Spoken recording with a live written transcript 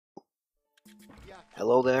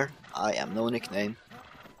Hello there, I am NoNickname.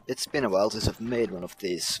 It's been a while since I've made one of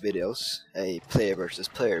these videos, a player versus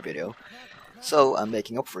player video, so I'm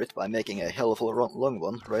making up for it by making a hell of a long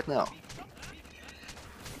one right now.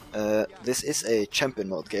 This is a champion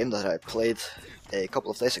mode game that I played a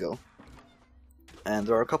couple of days ago, and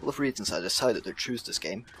there are a couple of reasons I decided to choose this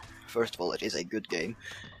game. First of all, it is a good game,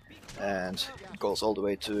 and it goes all the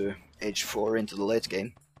way to age 4 into the late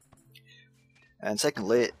game. And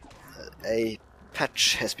secondly, a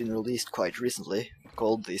patch has been released quite recently,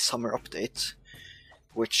 called the Summer Update,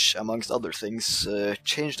 which, amongst other things,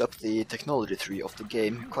 changed up the technology tree of the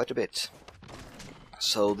game quite a bit.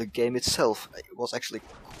 So the game itself was actually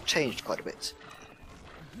changed quite a bit.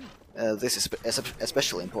 This is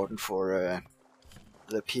especially important for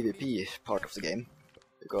the PvP part of the game,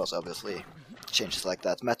 because obviously changes like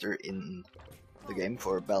that matter in the game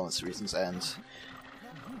for balance reasons and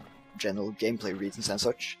general gameplay reasons and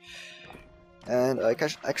such. And I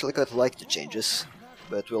actually quite like the changes,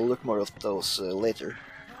 but we'll look more at those later.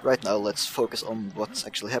 Right now let's focus on what's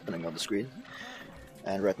actually happening on the screen.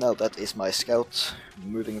 And right now that is my scout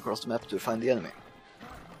moving across the map to find the enemy.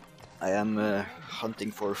 I am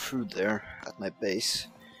hunting for food there at my base.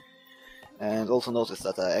 And also notice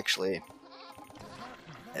that I actually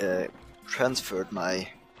transferred my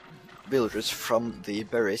villagers from the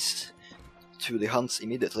berries to the hunts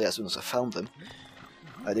immediately as soon as I found them.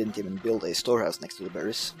 I didn't even build a storehouse next to the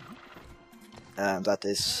berries, and that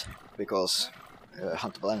is because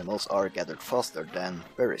huntable animals are gathered faster than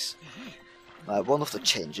berries. One of the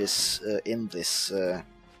changes in this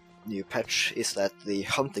new patch is that the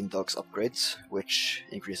hunting dogs upgrades, which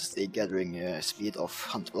increases the gathering speed of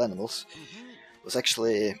huntable animals, was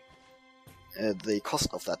actually the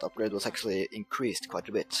cost of that upgrade was actually increased quite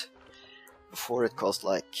a bit. Before it cost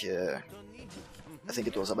like I think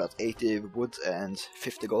it was about 80 wood and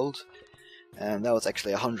 50 gold, and now it's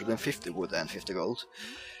actually 150 wood and 50 gold.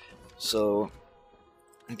 So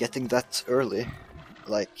getting that early,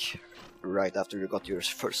 like right after you got your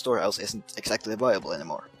first storehouse, isn't exactly viable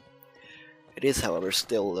anymore. It is, however,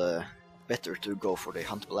 still better to go for the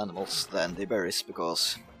huntable animals than the berries,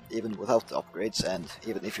 because even without the upgrades, and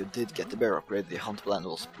even if you did get the bear upgrade, the huntable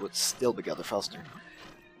animals would still be gathered faster.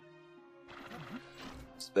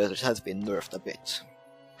 But it has been nerfed a bit,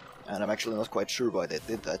 and I'm actually not quite sure why they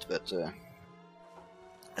did that, but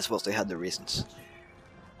I suppose they had their reasons.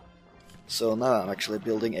 So now I'm actually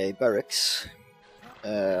building a barracks.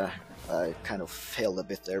 I kind of failed a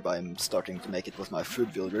bit there by starting to make it with my food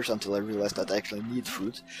villagers until I realized that I actually need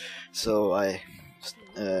food, so I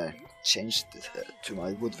changed it to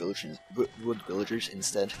my wood villagers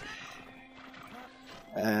instead.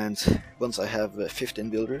 And once I have 15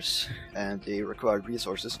 builders and the required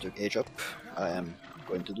resources to age up, I am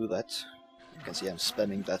going to do that. You can see I'm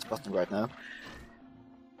spamming that button right now.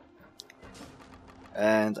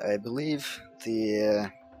 And I believe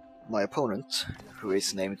my opponent, who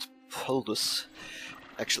is named Poldus,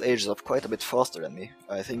 actually ages up quite a bit faster than me.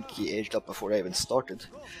 I think he aged up before I even started.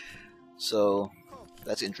 So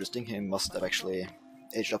that's interesting. He must have actually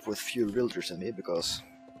aged up with fewer villagers than me, because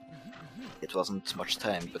it wasn't much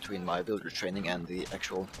time between my villager training and the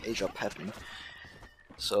actual age up happening.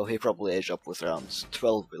 So he probably aged up with around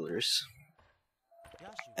 12 villagers.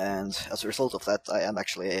 And as a result of that, I am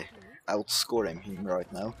actually outscoring him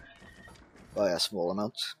right now by a small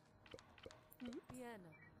amount.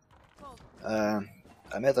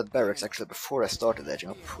 I made that barracks actually before I started aging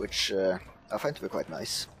up, which I find to be quite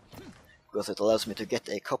nice, because it allows me to get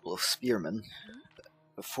a couple of spearmen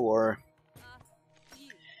before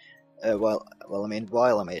while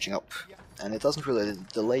I'm aging up, and it doesn't really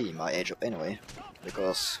delay my age up anyway,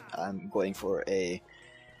 because I'm going for a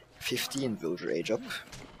 15 villager age up,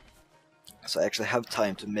 so I actually have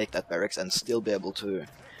time to make that barracks and still be able to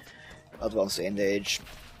advance in the age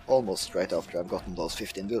almost right after I've gotten those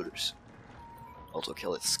 15 villagers. Also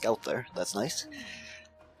kill its scout there, that's nice.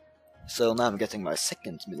 So now I'm getting my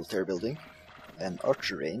second military building, an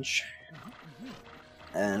archer range.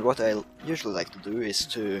 And what I usually like to do is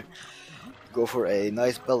to go for a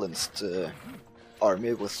nice balanced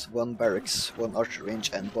army with one barracks, one archer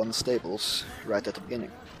range and one stables right at the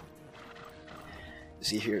beginning. You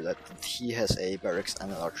see here that he has a barracks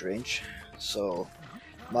and an archer range, so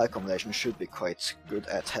my combination should be quite good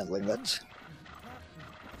at handling that.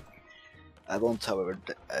 I won't, however,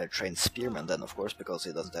 train Spearman then, of course, because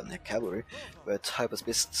he doesn't have any cavalry, but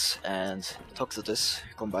Hypaspists and Toxitus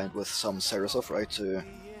combined with some Sarasophrite to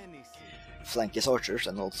flank his archers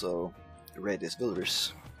and also raid his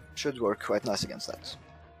villagers should work quite nice against that.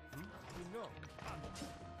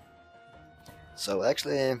 So I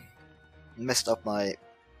actually messed up my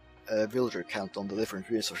villager count on the different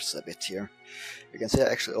resources a bit here. You can see I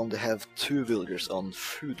actually only have 2 villagers on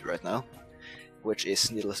food right now, which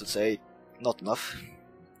is, needless to say, not enough.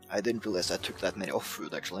 I didn't realize I took that many off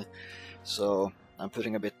food actually, so I'm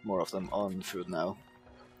putting a bit more of them on food now.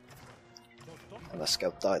 And the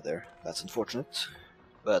scout died there, that's unfortunate,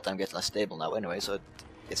 but I'm getting less stable now anyway, so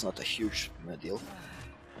it's not a huge deal.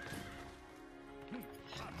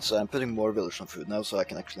 So I'm putting more villagers on food now, so I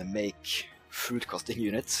can actually make food costing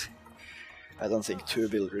units. I don't think 2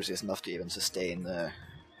 villagers is enough to even sustain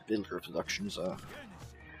villager production, so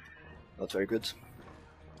not very good.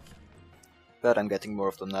 But I'm getting more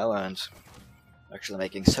of them now, and actually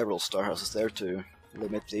making several storehouses there to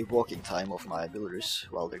limit the walking time of my villagers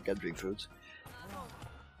while they're gathering food.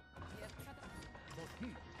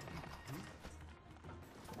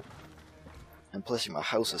 I'm placing my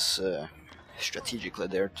houses strategically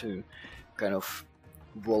there too, kind of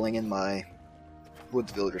walling in my wood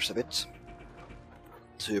villagers a bit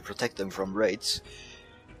to protect them from raids.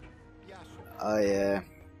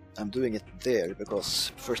 I'm doing it there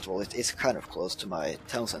because, first of all, it is kind of close to my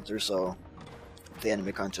town center, so the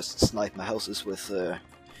enemy can't just snipe my houses with a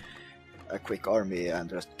quick army and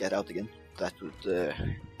just get out again. That would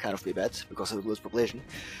kind of be bad because of the wood population,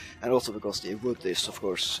 and also because the wood is, of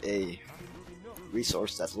course, a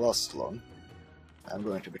resource that lasts long. I'm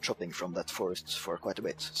going to be chopping from that forest for quite a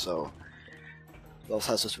bit, so those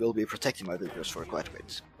houses will be protecting my villagers for quite a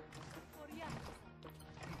bit.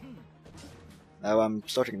 Now I'm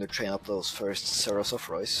starting to train up those first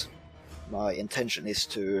Cerasophroi. My intention is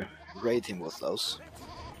to raid him with those,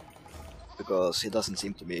 because he doesn't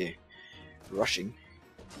seem to be rushing,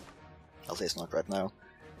 at least not right now.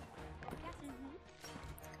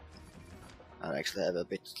 I actually have a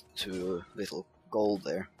bit too little gold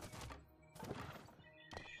there.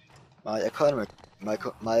 My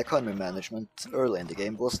economy management early in the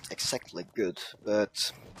game wasn't exactly good,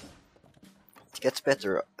 but it gets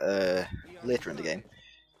better later in the game.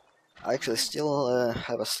 I actually still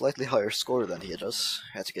have a slightly higher score than he does,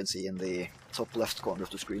 as you can see in the top left corner of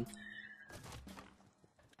the screen.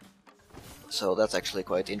 So that's actually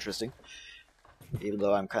quite interesting, even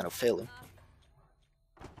though I'm kind of failing.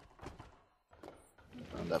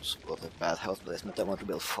 And that's what a bad house placement. I want to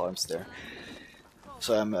build farms there.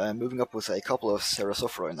 So I'm moving up with a couple of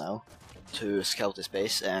Cerasophroi now to scout this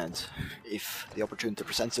base, and if the opportunity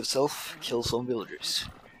presents itself, kill some villagers.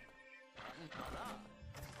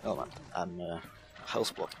 Oh man, I'm house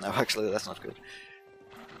blocked now. Actually, that's not good.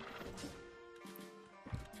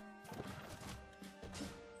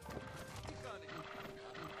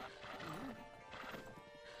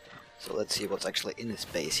 So let's see what's actually in his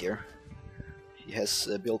base here. He has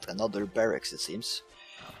built another barracks, it seems.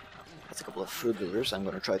 That's a couple of food builders. I'm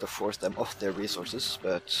going to try to force them off their resources,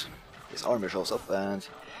 but his army shows up, and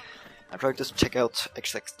I'm trying to check out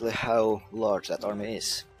exactly how large that army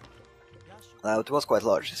is. Now, it was quite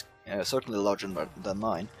large, certainly larger than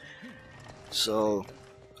mine, so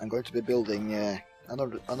I'm going to be building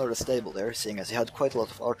another stable there, seeing as he had quite a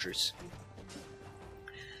lot of archers.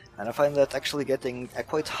 And I find that actually getting a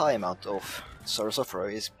quite high amount of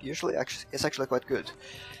Cerasophroi is actually quite good,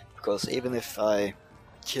 because even if I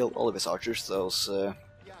kill all of his archers, those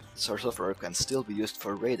Cerasophroi can still be used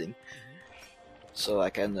for raiding, so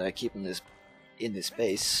I can keep him in his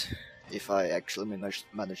base if I actually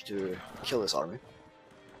manage to kill his army.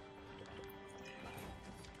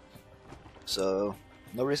 So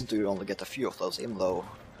no reason to only get a few of those, even though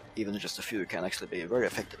even just a few can actually be very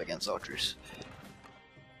effective against archers.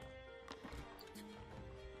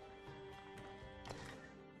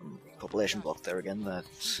 Population block there again, that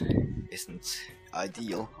isn't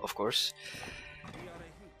ideal, of course.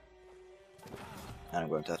 And I'm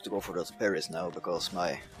going to have to go for those berries now, because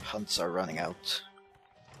my hunts are running out.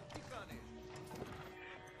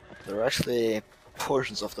 There are actually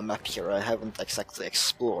portions of the map here I haven't exactly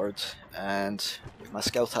explored, and if my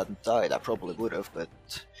scout hadn't died I probably would have, but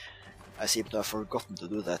I seem to have forgotten to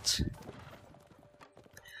do that.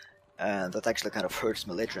 And that actually kind of hurts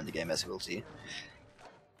me later in the game, as you will see,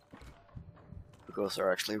 because there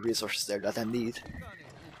are actually resources there that I need.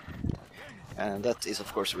 And that is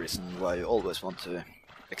of course the reason why you always want to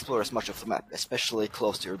explore as much of the map, especially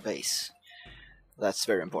close to your base. That's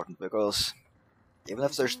very important, because even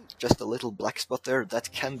if there's just a little black spot there,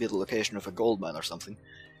 that can be the location of a gold mine or something.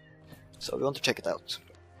 So we want to check it out.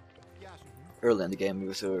 Early in the game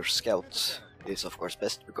with your scout is of course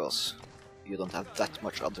best, because you don't have that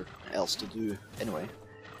much else to do anyway.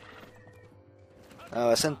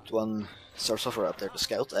 I sent one Cerasophroi up there to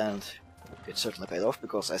scout, and it certainly paid off,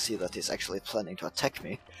 because I see that he's actually planning to attack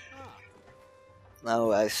me.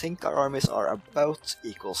 Now I think our armies are about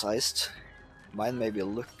equal sized. Mine maybe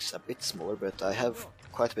looks a bit smaller, but I have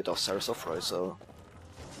quite a bit of Sarasophroi, so...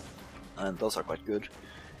 and those are quite good.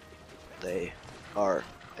 They are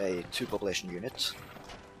a 2 population unit,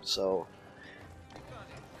 so...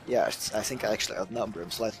 yeah, I think I actually outnumber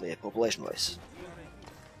him slightly population-wise.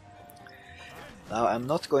 Now I'm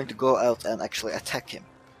not going to go out and actually attack him.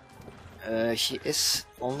 He is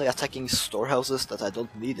only attacking storehouses that I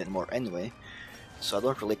don't need anymore anyway, so I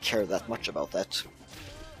don't really care that much about that.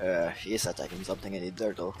 He is attacking something I need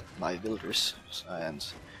there though, my villagers, and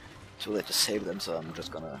too late to save them, so I'm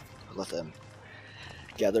just gonna let them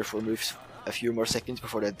gather for a few more seconds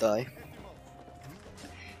before they die.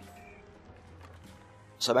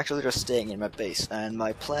 So I'm actually just staying in my base, and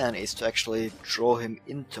my plan is to actually draw him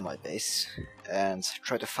into my base and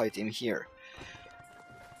try to fight him here.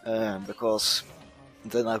 Because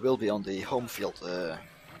then I will be on the home field,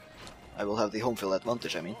 I will have the home field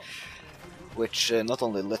advantage, I mean, which not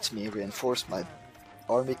only lets me reinforce my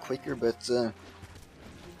army quicker, but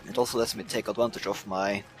it also lets me take advantage of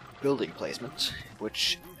my building placement,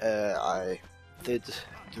 which I did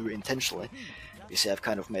do intentionally. You see, I've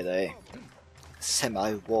kind of made a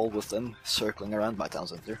semi-wall with them circling around my town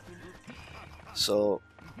center, so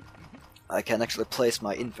I can actually place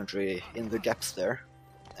my infantry in the gaps there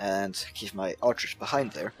and keep my archers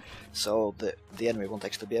behind there, so the enemy won't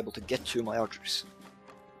actually be able to get to my archers.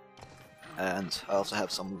 And I also have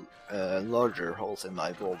some larger holes in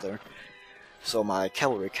my wall there, so my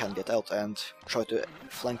cavalry can get out and try to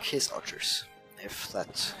flank his archers, if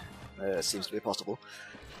that seems to be possible.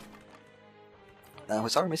 Now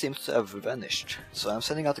his army seems to have vanished, so I'm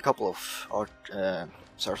sending out a couple of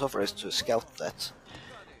Sarasophroi to scout that.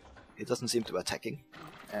 He doesn't seem to be attacking,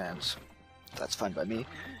 and that's fine by me.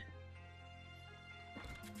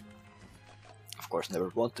 Of course, never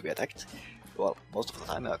want to be attacked. Well, most of the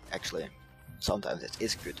time, actually. Sometimes it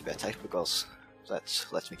is good to be attacked, because that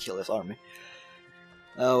lets me kill his army.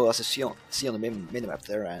 Now, as you see on the minimap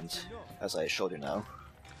there, and as I showed you now,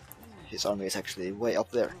 his army is actually way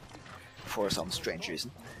up there, for some strange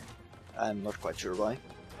reason. I'm not quite sure why.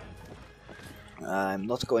 I'm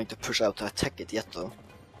not going to push out to attack it yet though.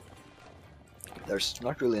 There's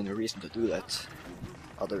not really any reason to do that,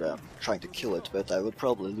 other than trying to kill it, but I would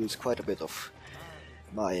probably lose quite a bit of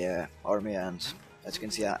my army, and as you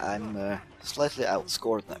can see I'm slightly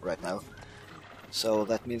outscored right now. So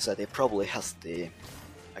that means that he probably has the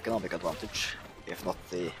economic advantage, if not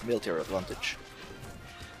the military advantage.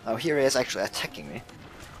 Now here he is actually attacking me,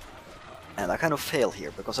 and I kind of fail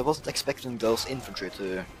here, because I wasn't expecting those infantry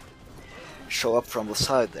to show up from the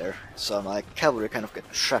side there, so my cavalry kind of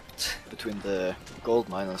get trapped between the gold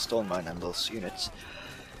mine and stone mine and those units.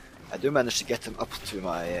 I do manage to get them up to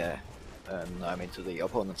my, to the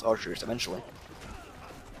opponent's archers eventually.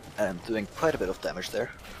 I'm doing quite a bit of damage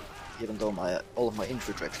there, even though all of my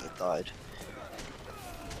infantry actually died.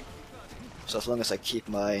 So as long as I keep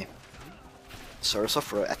my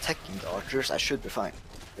Sarasophroi attacking the archers, I should be fine,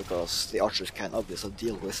 because the archers can obviously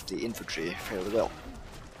deal with the infantry fairly well.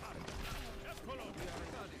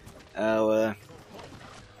 Now,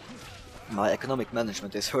 my economic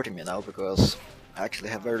management is hurting me now, because I actually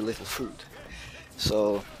have very little food.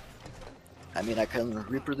 So, I mean, I can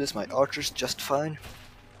reproduce my archers just fine,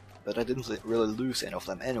 but I didn't really lose any of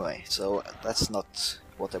them anyway, so that's not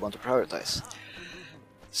what I want to prioritize.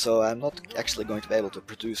 So I'm not actually going to be able to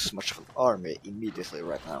produce much of an army immediately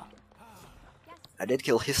right now. I did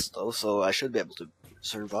kill his though, so I should be able to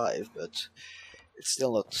survive, but it's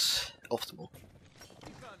still not optimal.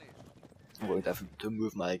 I'm going to have to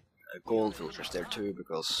move my gold villagers there too,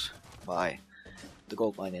 because the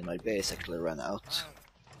gold mine in my base actually ran out.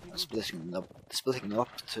 I'm splitting them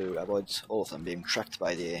up to avoid all of them being trapped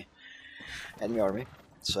by the enemy army.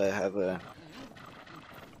 So I have,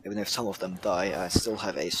 even if some of them die, I still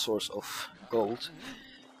have a source of gold.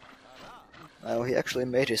 Now he actually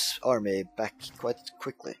made his army back quite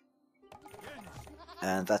quickly,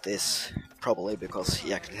 and that is probably because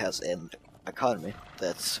he actually has an economy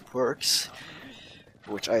that works,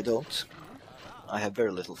 which I don't. I have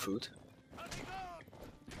very little food.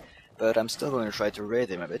 But I'm still going to try to raid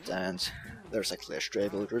him a bit, and there's actually a stray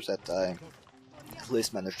villager that I at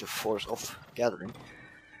least managed to force off gathering.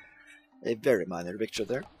 A very minor victory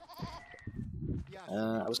there.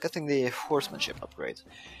 I was getting the horsemanship upgrade,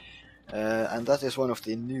 and that is one of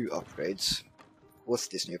the new upgrades with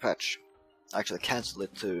this new patch. I actually cancelled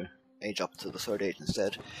it to age up to the third age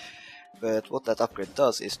instead, but what that upgrade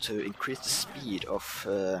does is to increase the speed of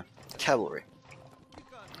cavalry.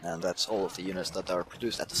 And that's all of the units that are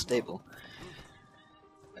produced at the stable.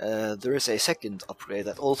 There is a second upgrade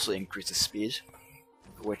that also increases speed,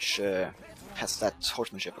 which has that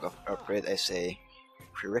horsemanship upgrade as a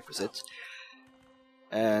prerequisite.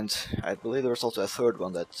 And I believe there's also a third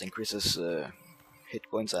one that increases hit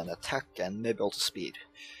points and attack and maybe also speed.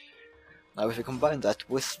 Now if you combine that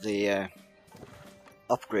with the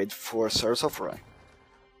upgrade for Sarasophorai,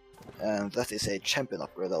 and that is a champion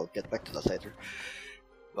upgrade, I'll get back to that later.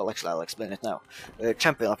 Well, actually I'll explain it now.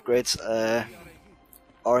 Champion upgrades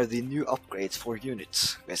are the new upgrades for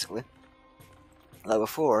units, basically. Now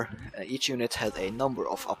before, each unit had a number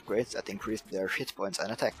of upgrades that increased their hit points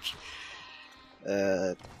and attack.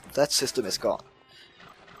 That system is gone.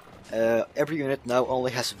 Every unit now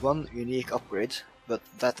only has one unique upgrade, but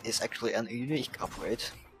that is actually an unique upgrade.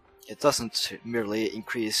 It doesn't merely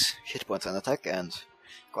increase hit points and attack, and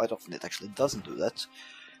quite often it actually doesn't do that,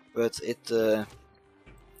 but it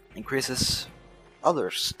increases other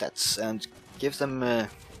stats and gives them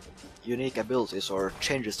unique abilities or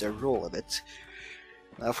changes their role a bit.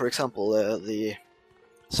 Now, for example, the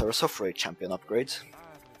Sarasophorai champion upgrade,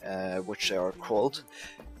 which they are called,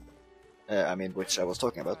 which I was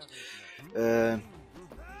talking about,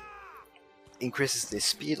 increases the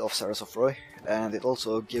speed of Sarasophorai, and it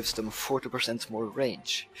also gives them 40% more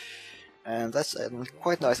range. And that's a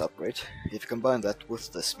quite nice upgrade. If you combine that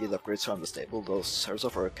with the speed upgrades from the stable, those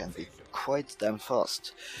Sarasophorai can be quite damn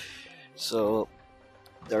fast. So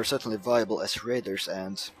they're certainly viable as raiders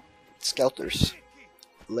and scouters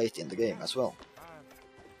late in the game as well.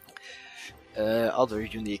 Other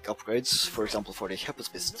unique upgrades, for example for the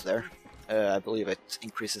Hephaspists there, I believe it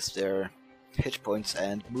increases their hit points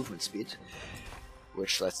and movement speed,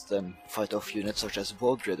 which lets them fight off units such as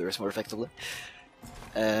Void Raiders more effectively.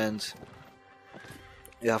 And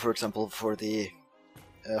yeah, for example for the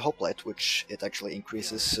Hoplite, which it actually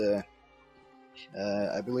increases,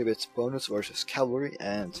 I believe it's bonus versus cavalry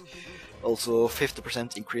and also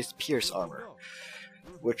 50% increased pierce armor,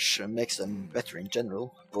 which makes them better in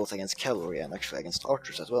general, both against cavalry and actually against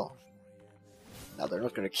archers as well. Now they're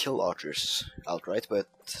not going to kill archers outright, but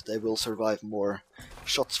they will survive more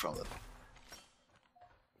shots from them.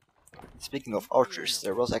 Speaking of archers,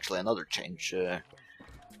 there was actually another change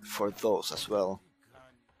for those as well.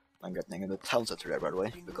 I'm getting into town center there, by the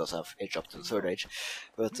way, because I've aged up to the 3rd age,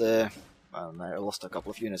 but well, I lost a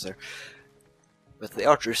couple of units there. But the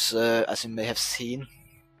archers, as you may have seen,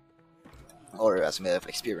 or as you may have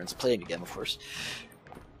experienced playing the game, of course,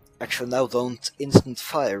 actually now don't instant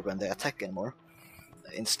fire when they attack anymore.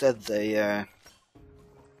 Instead, they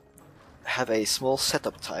have a small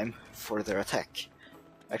setup time for their attack.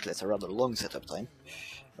 Actually, it's a rather long setup time.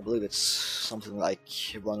 I believe it's something like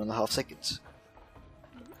 1.5 seconds.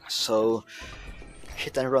 So,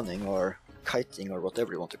 hit and running, or kiting, or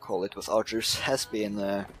whatever you want to call it, with archers has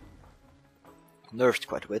been nerfed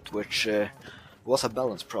quite a bit, which was a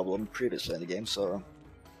balance problem previously in the game, so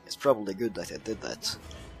it's probably good that they did that.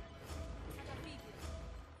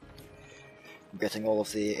 I'm getting all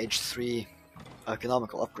of the Age 3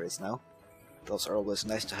 economical upgrades now. Those are always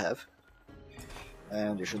nice to have.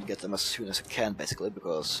 And you should get them as soon as you can, basically,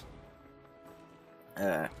 because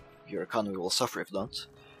your economy will suffer if you don't.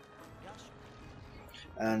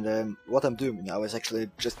 And what I'm doing now is actually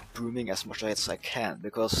just booming as much as I can,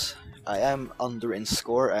 because I am under in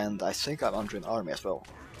score, and I think I'm under in army as well,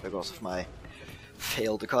 because of my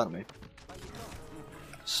failed economy.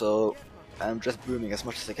 So I'm just booming as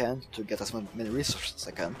much as I can to get as many resources as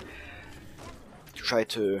I can, to try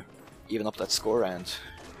to even up that score. And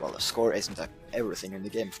well, the score isn't everything in the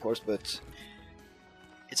game, of course, but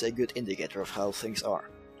it's a good indicator of how things are.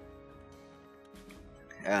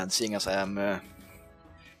 And seeing as I am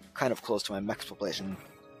kind of close to my max population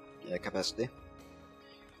capacity,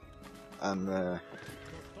 I'm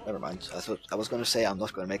never mind. I was going to say I'm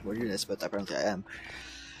not going to make more units, but apparently I am.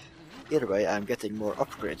 Either way, I'm getting more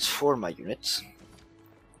upgrades for my units.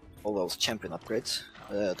 All those champion upgrades.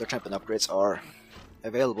 The champion upgrades are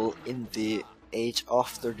available in the age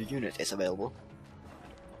after the unit is available.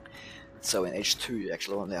 So in age 2 you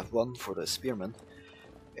actually only have one for the spearmen.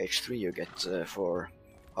 Age 3 you get for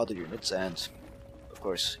other units, and of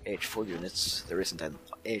course age 4 units there isn't an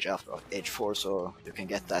age after age 4, so you can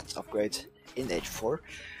get that upgrade in age 4.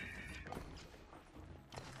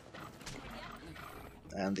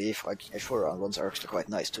 And the age 4 ones are actually quite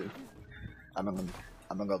nice too.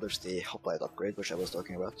 Among others the Hoplite upgrade, which I was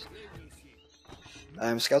talking about.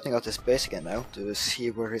 I'm scouting out his base again now to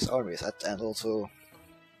see where his army is at, and also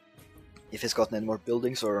if he's gotten any more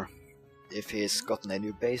buildings, or if he's gotten a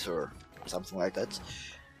new base or something like that.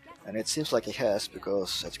 And it seems like he has,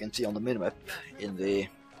 because as you can see on the minimap in the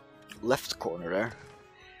left corner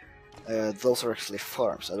there, those are actually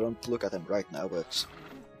farms. I don't look at them right now, but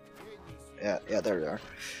yeah, there they are.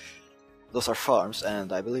 Those are farms,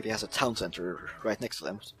 and I believe he has a town center right next to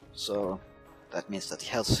them, so that means that he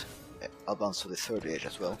has advanced to the third age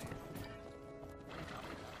as well.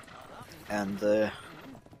 And I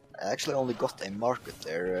actually only got a market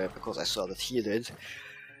there because I saw that he did.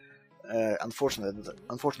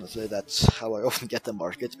 Unfortunately, that's how I often get the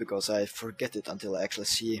market, because I forget it until I actually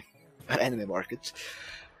see an enemy market.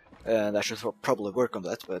 And I should probably work on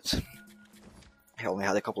that, but I only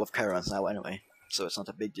had a couple of caravans now anyway, so it's not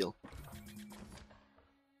a big deal.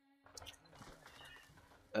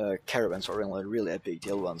 Caravans are only really a big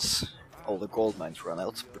deal once all the gold mines run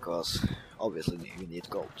out, because obviously you need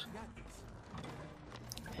gold.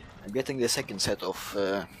 I'm getting the second set of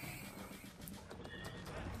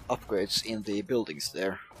upgrades in the buildings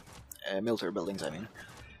there, military buildings I mean.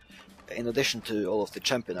 In addition to all of the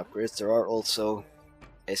champion upgrades, there are also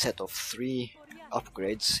a set of 3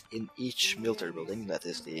 upgrades in each military building, that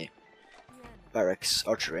is the barracks,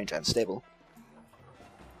 archer range and stable.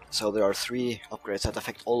 So there are 3 upgrades that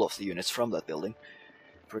affect all of the units from that building.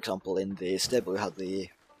 For example, in the stable you have the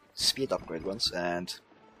speed upgrade ones, and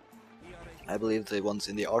I believe the ones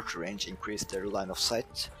in the archer range increase their line of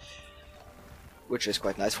sight, which is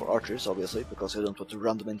quite nice for archers, obviously, because you don't want to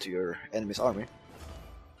run them into your enemy's army.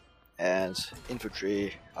 And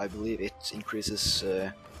infantry, I believe it increases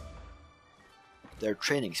their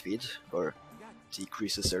training speed, or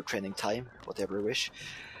decreases their training time, whatever you wish.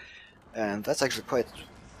 And that's actually quite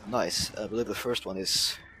nice. I believe the first one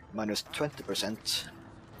is minus 20%,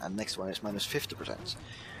 and next one is minus 50%.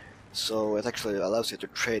 So it actually allows you to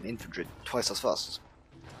train infantry twice as fast.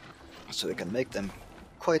 So you can make them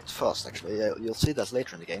quite fast, actually. You'll see that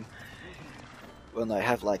later in the game, when I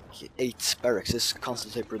have like 8 barracks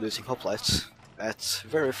constantly producing hoplites at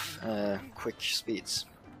very quick speeds.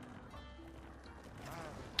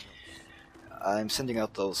 I'm sending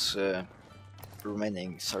out those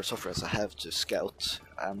remaining Sarsophras I have to scout.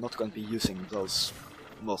 I'm not going to be using those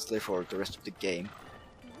mostly for the rest of the game.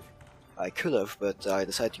 I could have, but I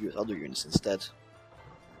decided to use other units instead.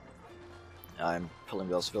 I'm pulling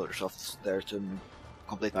those villagers off there to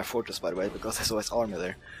complete my fortress, by the way, because there's always army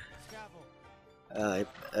there.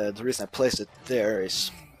 The reason I placed it there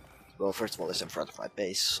is, well, first of all, it's in front of my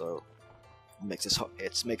base, so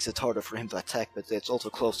it makes it harder for him to attack, but it's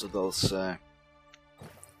also close to those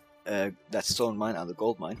that stone mine and the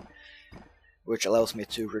gold mine, which allows me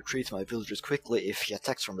to retreat my villagers quickly if he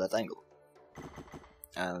attacks from that angle.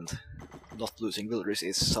 And not losing villagers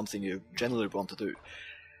is something you generally want to do.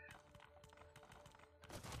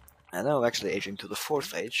 And now I'm actually aging to the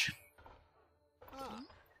 4th age.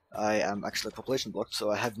 I am actually population blocked,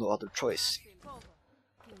 so I have no other choice.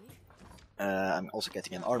 I'm also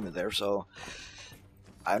getting an army there, so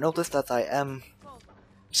I noticed that I am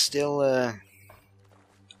still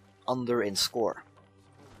under in score.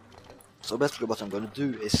 So basically what I'm going to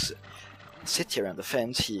do is sit here and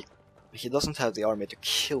defend. He doesn't have the army to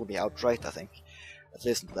kill me outright, I think. At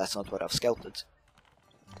least that's not what I've scouted.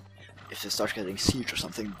 If he starts getting siege or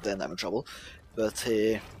something, then I'm in trouble. But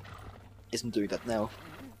he isn't doing that now.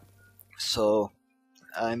 So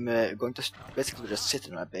I'm going to basically just sit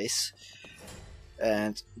in my base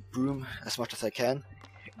and broom as much as I can,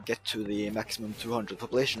 get to the maximum 200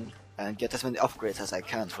 population, and get as many upgrades as I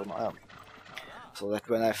can for my army. So that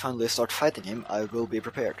when I finally start fighting him, I will be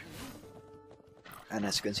prepared. And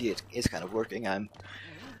as you can see, it is kind of working. I'm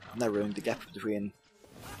narrowing the gap between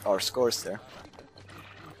our scores there.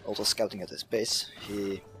 Also scouting at his base.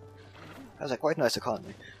 He has a quite nice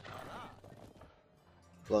economy.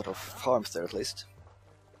 A lot of farms there at least.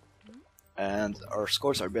 And our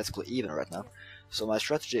scores are basically even right now. So my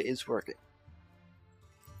strategy is working.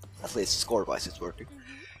 At least score-wise it's working.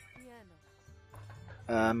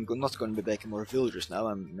 I'm not going to be making more villagers now.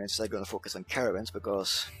 I'm instead going to focus on caravans,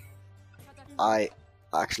 because I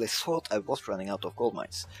actually thought I was running out of gold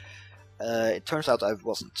mines. It turns out I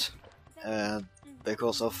wasn't,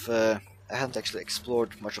 because of I hadn't actually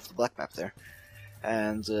explored much of the black map there.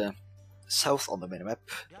 And south on the minimap,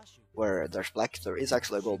 where there's black, there is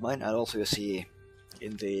actually a gold mine, and also you see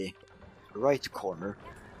in the right corner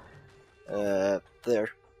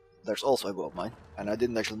there's also a gold mine, and I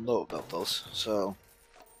didn't actually know about those, so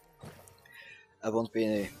I won't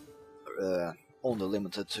be only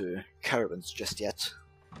limited to caravans just yet.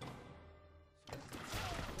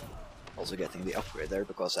 Also getting the upgrade there,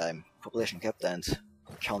 because I'm population capped and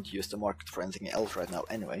can't use the market for anything else right now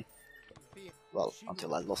anyway. Well,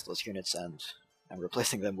 until I lost those units and I'm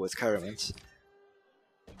replacing them with caravans.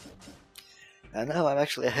 And now I'm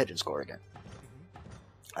actually ahead in score again.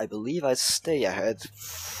 I believe I stay ahead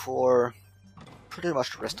for pretty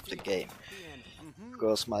much the rest of the game,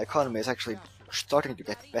 because my economy is actually starting to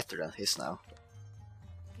get better than his now.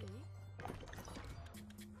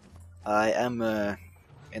 I am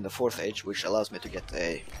in the 4th age, which allows me to get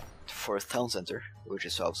a 4th town center, which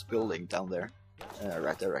is Saab's building down there,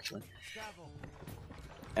 right there actually.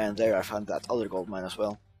 And there I found that other gold mine as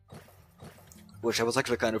well, which I was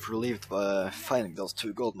actually kind of relieved by finding those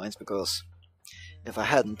 2 gold mines, because if I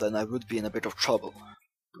hadn't, then I would be in a bit of trouble,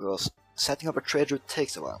 because setting up a trade route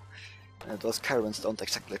takes a while. Those caravans don't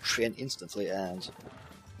exactly train instantly, and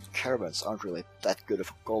caravans aren't really that good of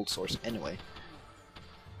a gold source anyway.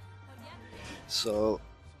 So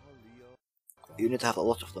you need to have a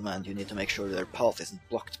lot of them, and you need to make sure their path isn't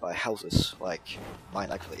blocked by houses, like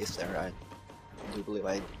mine actually is there. I do believe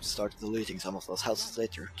I started deleting some of those houses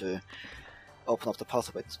later to open up the path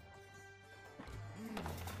a bit.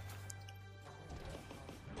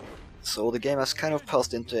 So the game has kind of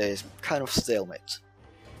passed into a kind of stalemate.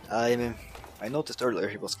 I noticed earlier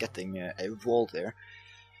he was getting a wall there.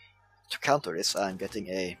 To counter this, I'm getting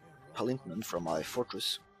a palisman from my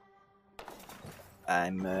fortress.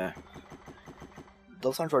 Those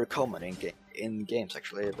aren't very common in games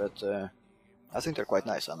actually, but I think they're quite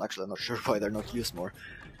nice. I'm actually not sure why they're not used more.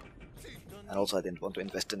 And also I didn't want to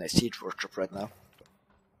invest in a siege workshop right now.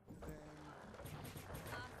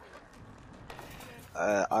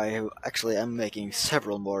 I actually am making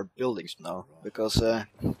several more buildings now, because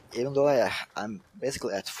even though I'm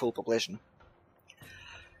basically at full population,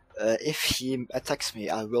 if he attacks me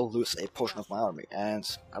I will lose a portion of my army,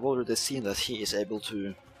 and I've already seen that he is able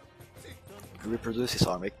to reproduce his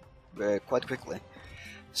army quite quickly,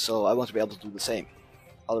 so I want to be able to do the same,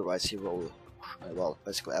 otherwise he will, well,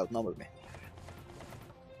 basically outnumber me.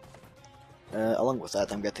 Along with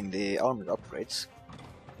that I'm getting the army upgrades,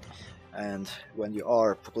 and when you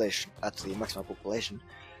are at the maximum population,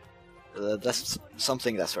 that's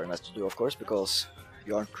something that's very nice to do, of course, because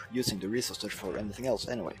you aren't using the resources for anything else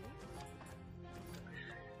anyway.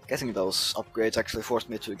 Getting those upgrades actually forced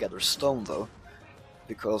me to gather stone though,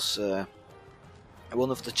 because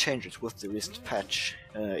one of the changes with the recent patch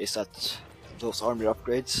is that those army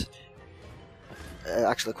upgrades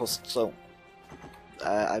actually cost stone.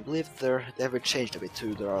 I believe they have changed a bit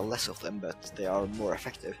too. There are less of them, but they are more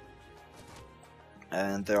effective.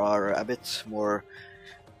 And they are a bit more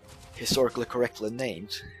historically correctly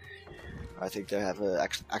named. I think they have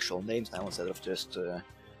actual names now instead of just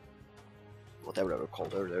whatever they were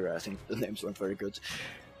called earlier. I think the names weren't very good.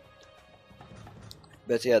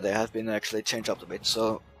 But yeah, they have been actually changed up a bit,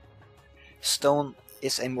 so stone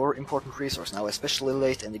is a more important resource now, especially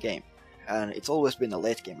late in the game. And it's always been a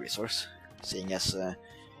late game resource, seeing as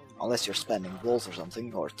unless you're spamming walls or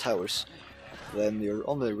something, or towers, then you're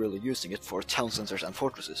only really using it for town centers and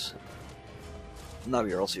fortresses. Now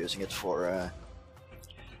you're also using it for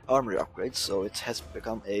armory upgrades, so it has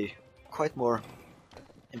become a quite more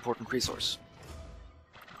important resource.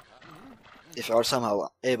 If you are somehow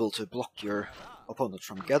able to block your opponent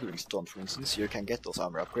from gathering stone, for instance, you can get those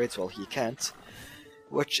armor upgrades while he can't,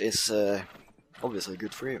 which is obviously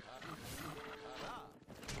good for you.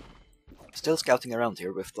 Still scouting around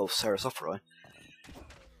here with those Sarasophroi,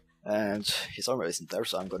 and his armor isn't there,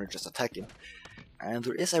 so I'm gonna just attack him. And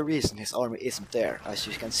there is a reason his army isn't there, as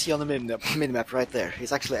you can see on the minimap right there.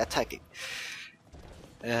 He's actually attacking.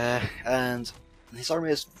 And his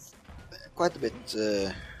army is quite a bit,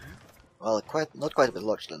 well, not quite a bit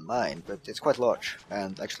larger than mine, but it's quite large.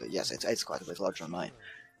 And actually, yes, it's quite a bit larger than mine.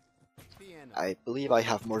 I believe I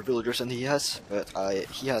have more villagers than he has, but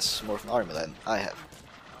he has more of an army than I have.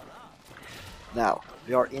 Now,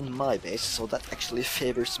 we are in my base, so that actually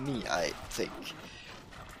favors me, I think.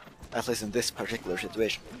 At least in this particular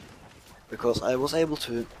situation. Because I was able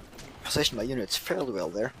to position my units fairly well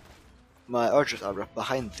there. My archers are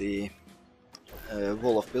behind the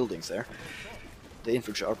wall of buildings there. The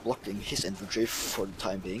infantry are blocking his infantry for the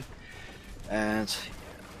time being. And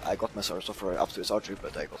I got my Sarasophroi up to his archery,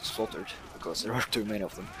 but I got slaughtered because there are too many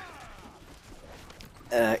of them.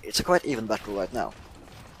 It's a quite even battle right now.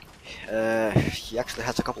 He actually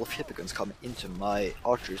has a couple of hippogons coming into my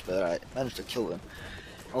archers, but I managed to kill them.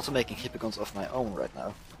 Also making hippogons of my own right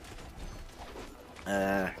now,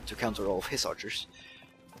 to counter all of his archers.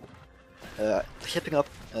 The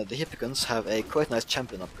hippogons have a quite nice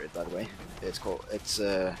champion upgrade, by the way.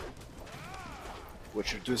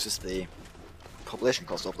 Which reduces the population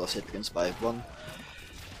cost of those hippogons by 1.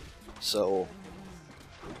 So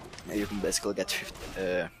you can basically get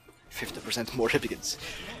 50% more hippogons.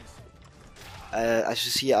 As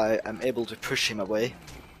you see, I am able to push him away.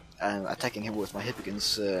 I'm attacking him with my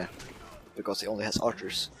hippogons because he only has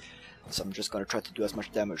archers, so I'm just gonna try to do as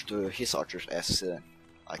much damage to his archers as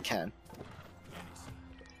I can.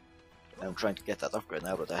 I'm trying to get that upgrade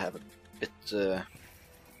now, but I have a bit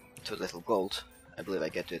too little gold. I believe I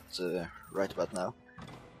get it right about now.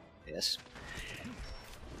 Yes.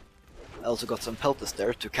 I also got some pelters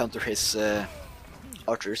there to counter his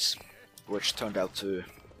archers, which turned out to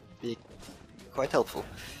be quite helpful.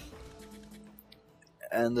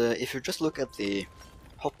 And if you just look at the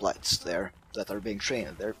hoplites there that are being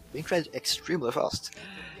trained, they're being trained extremely fast.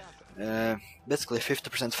 Basically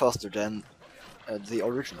 50% faster than the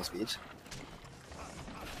original speed.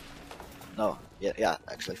 No, yeah,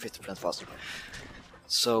 actually 50% faster.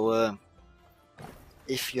 So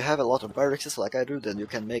if you have a lot of barracks like I do, then you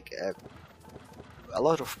can make a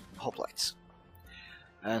lot of hoplites.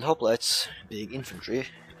 And hoplites, being infantry,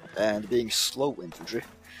 and being slow infantry,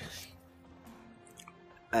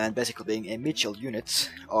 and basically being a mid-shield unit,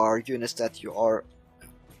 are units that you are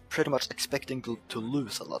pretty much expecting to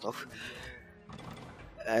lose a lot of.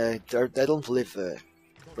 They don't live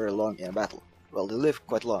very long in a battle. Well, they live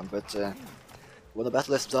quite long, but when the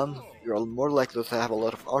battle is done, you're more likely to have a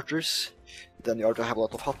lot of archers than you are to have a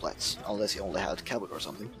lot of hoplites, unless you only had cavalry or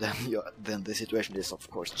something. Then the situation is of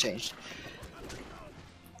course changed.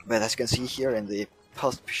 But as you can see here in the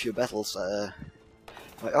past few battles,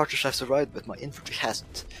 my archers have survived, but my infantry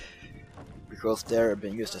hasn't, because they're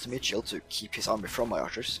being used as a mid-shield to keep his army from my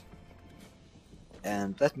archers.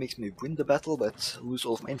 And that makes me win the battle, but lose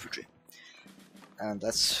all of my infantry. And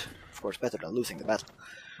that's, of course, better than losing the battle.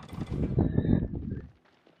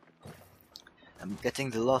 I'm getting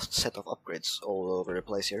the last set of upgrades all over the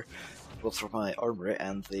place here, both for my armory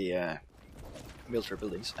and the military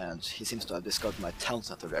buildings, and he seems to have discarded my town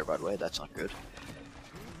center there, by the way. That's not good.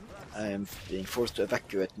 I am being forced to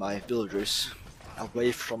evacuate my villagers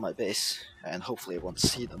away from my base, and hopefully I won't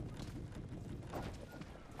see them.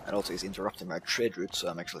 And also he's interrupting my trade route, so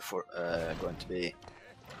I'm actually going to be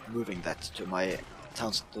moving that to my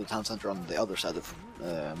town center on the other side of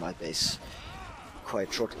my base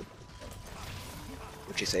quite shortly.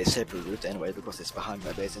 Which is a safer route anyway, because it's behind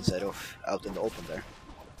my base instead of out in the open there.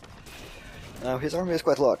 Now his army is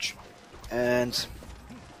quite large, and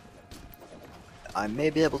I may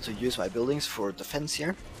be able to use my buildings for defense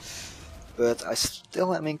here, but I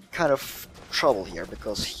still am in kind of trouble here,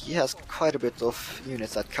 because he has quite a bit of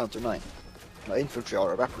units that counter mine. My infantry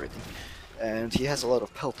are evaporating, and he has a lot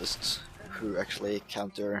of peltists who actually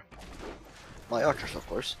counter my archers, of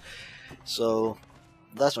course, so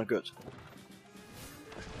that's not good.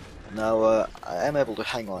 Now I am able to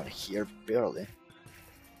hang on here barely,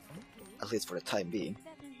 at least for the time being,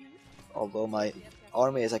 although my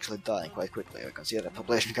army is actually dying quite quickly. I can see the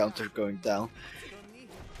population counter going down,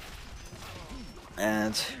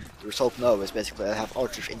 and the result now is basically I have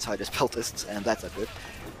archers inside his peltists, and that's not good.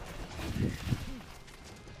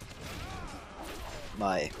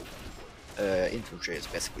 My infantry is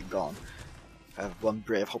basically gone. I have one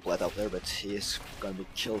brave hoplite out there, but he is going to be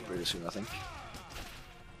killed pretty soon, I think.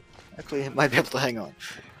 Actually, he might be able to hang on.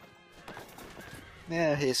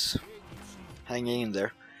 Yeah, he's hanging in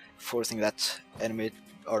there, forcing that enemy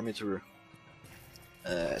army to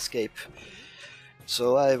escape.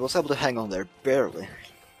 So I was able to hang on there, barely.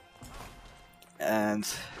 And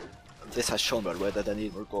this has shown, by the way, that I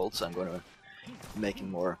need more gold, so I'm going to be making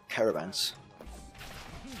more caravans.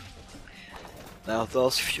 Now,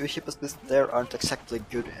 those few hippos there aren't exactly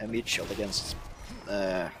good meat shield against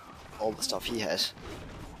all the stuff he has.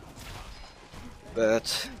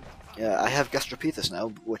 But yeah, I have Gastropithecus now,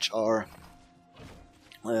 which are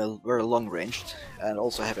very long ranged, and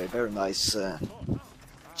also have a very nice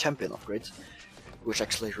champion upgrade, which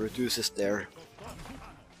actually reduces their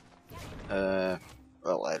I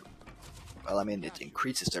mean, it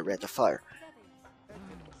increases their rate of fire.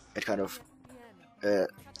 It kind of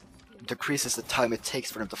decreases the time it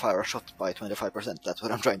takes for them to fire a shot by 25%. That's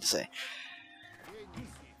what I'm trying to say.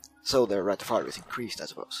 So their rate of fire is increased, I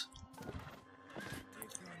suppose.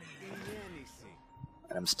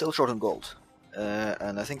 And I'm still short on gold,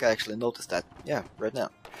 and I think I actually noticed that, yeah, right now.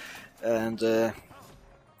 And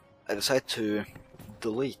I decided to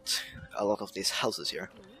delete a lot of these houses here,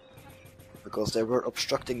 because they were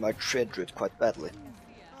obstructing my trade route quite badly,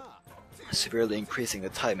 severely increasing the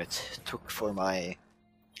time it took for my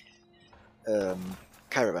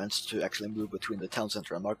caravans to actually move between the town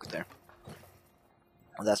center and market there.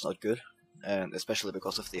 And that's not good, and especially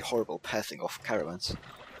because of the horrible pathing of caravans.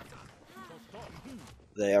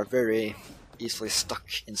 They are very easily stuck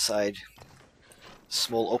inside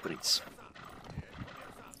small openings,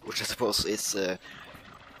 which I suppose is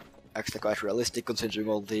actually quite realistic considering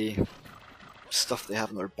all the stuff they have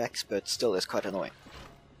on their backs, but still is quite annoying.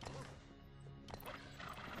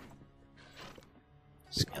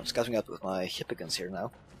 I'm scouting out with my hippogons here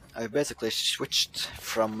now, I've basically switched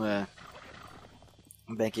from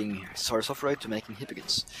making Swords of Right to making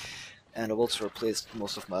Hippogons, and I've also replaced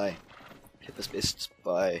most of my Hippos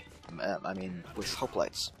by, with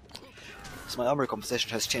hoplites. So my armor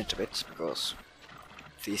composition has changed a bit, because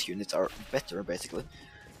these units are better, basically.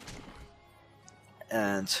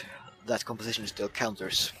 And that composition still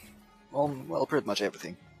counters on, well, pretty much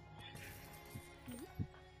everything.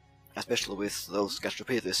 Especially with those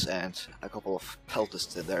Gastropedes and a couple of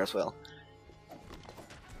Peltists in there as well.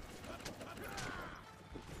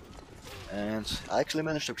 And I actually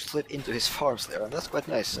managed to slip into his farms there, and that's quite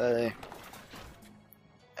nice. I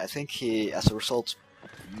think he, as a result,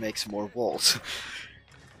 makes more walls.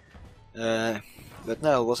 But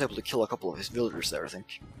now I was able to kill a couple of his villagers there, I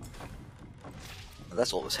think.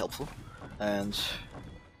 That's always helpful. And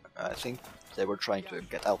I think they were trying to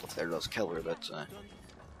get out of there, those cavalry, but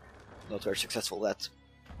not very successful at that.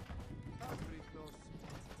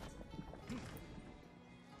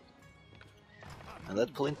 And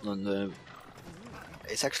that Polinton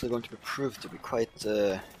is actually going to be proved to be quite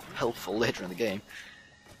helpful later in the game,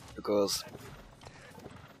 because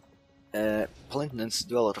Polintonans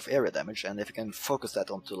do a lot of area damage, and if you can focus that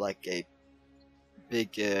onto like a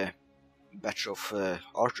big batch of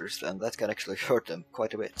archers, then that can actually hurt them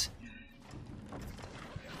quite a bit.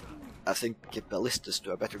 I think ballistas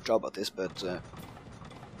do a better job at this, but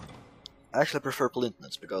I actually prefer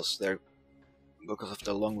Polintonans because of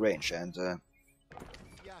their long range, and I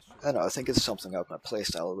don't know, I think it's something about my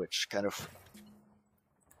playstyle which kind of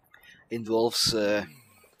involves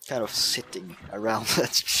kind of sitting around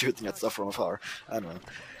and shooting at stuff from afar. I don't know.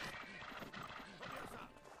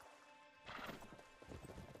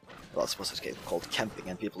 Well, I suppose it's a game called camping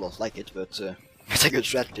and people don't like it, but it's a good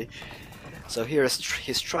strategy. So here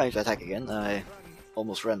he's trying to attack again. I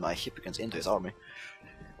almost ran my Hippogons into his army.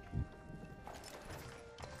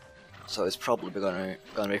 So it's probably gonna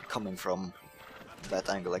be coming from that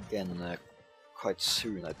angle again quite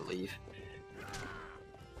soon, I believe.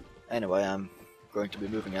 Anyway, I'm going to be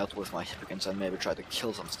moving out with my Hippogons and maybe try to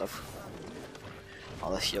kill some stuff.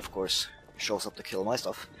 Unless he, of course, shows up to kill my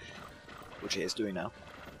stuff, which he is doing now.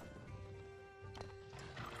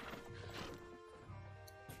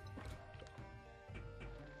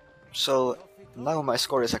 So now my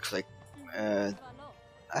score is actually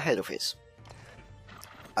ahead of his.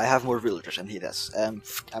 I have more villagers than he does. I'm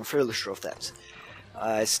fairly sure of that.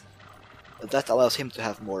 That allows him to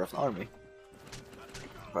have more of an army.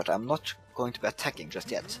 But I'm not going to be attacking just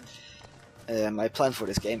yet. My plan for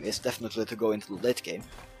this game is definitely to go into the late game.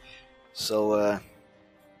 So,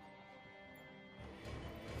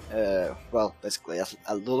 well, basically,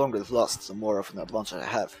 the longer it lasts, the more of an advantage I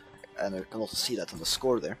have. And I can also see that on the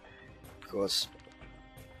score there, because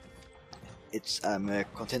I'm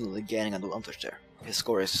continually gaining an advantage there. His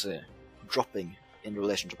score is dropping in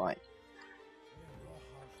relation to mine.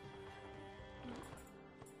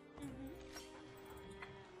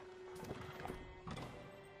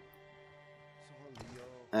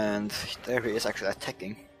 And there he is actually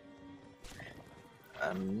attacking.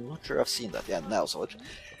 I'm not sure I've seen that. Yeah, now saw it.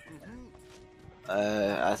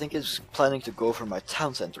 I think he's planning to go for my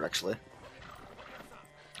town center actually.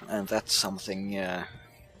 And that's something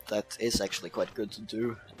that is actually quite good to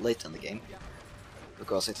do late in the game,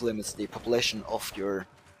 because it limits the population of your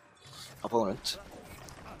opponent,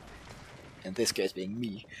 in this case being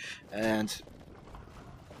me, and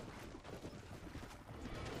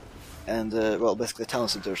well, basically town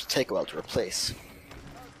centers take a while to replace.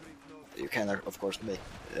 You can of course make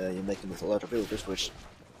them with a lot of villagers, which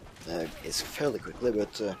is fairly quickly,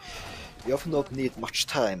 but you often don't need much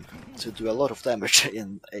time to do a lot of damage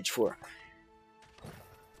in Age 4.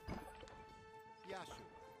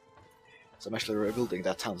 So I'm actually rebuilding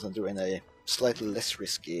that town center in a slightly less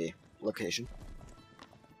risky location.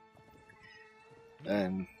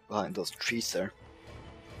 Behind those trees there.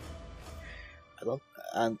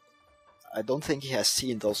 I don't think he has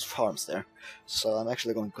seen those farms there, so I'm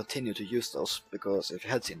actually going to continue to use those, because if he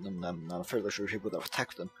had seen them, then I'm fairly sure he would have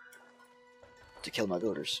attacked them to kill my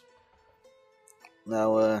villagers.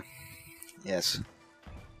 Now, yes.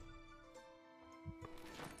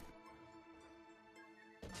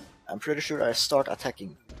 I'm pretty sure I start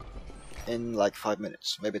attacking in like 5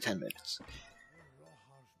 minutes, maybe 10 minutes.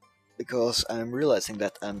 Because I'm realizing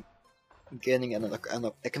that I'm gaining an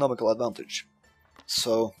economical advantage.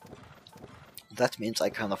 So that means I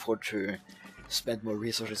can afford to spend more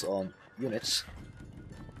resources on units.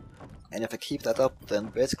 And if I keep that up, then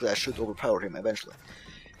basically I should overpower him eventually.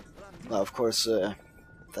 Now, of course,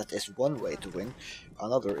 that is one way to win.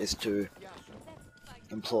 Another is to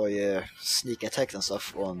employ sneak attacks and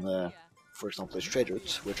stuff on for example his trade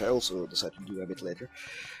route, which I also decided to do a bit later.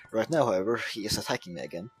 Right now, however, he is attacking me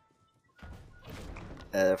again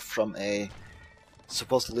from a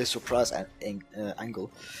supposedly surprise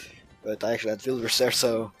angle, but I actually had villagers there,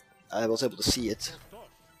 so I was able to see it.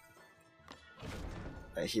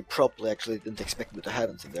 He probably actually didn't expect me to have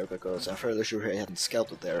anything there, because I'm fairly sure he hadn't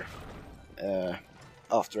scouted there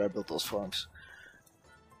after I built those farms.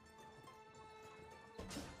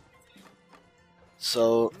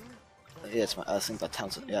 So, yes, I think my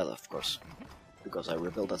town center, yeah, of course, because I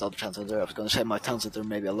rebuilt that other town center. I was going to say my town center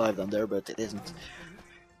may be alive down there, but it isn't.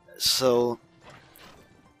 So,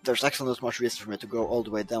 there's actually not much reason for me to go all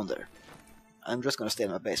the way down there. I'm just going to stay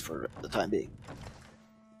in my base for the time being.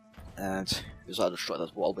 And he decided to destroy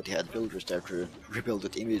that wall, but he had villagers there to rebuild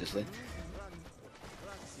it immediately.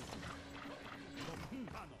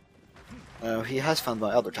 He has found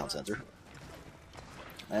my other town center,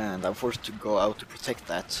 and I'm forced to go out to protect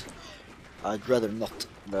that. I'd rather not,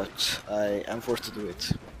 but I am forced to do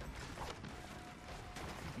it.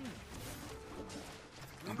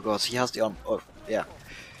 Because he has the arm. Oh, yeah.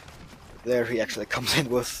 There he actually comes in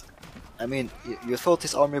with. I mean, you thought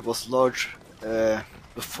his army was large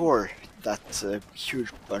before that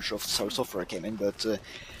huge bunch of software came in, but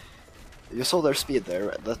you saw their speed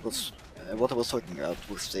there. That was what I was talking about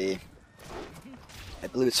with the. I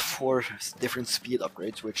believe it's 4 different speed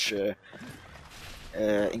upgrades, which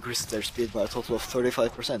increases their speed by a total of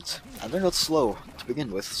 35%. And they're not slow to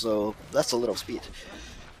begin with, so that's a lot of speed.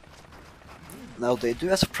 Now they do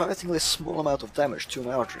a surprisingly small amount of damage to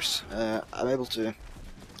my archers. I'm able to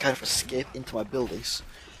kind of escape into my buildings,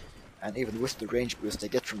 and even with the range boost they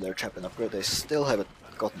get from their champion upgrade, they still haven't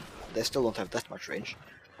gotten. They still don't have that much range.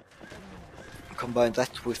 Combine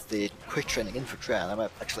that with the quick training infantry, and I'm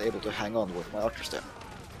actually able to hang on with my archers there.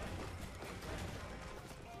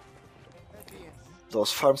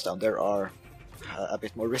 Those farms down there are a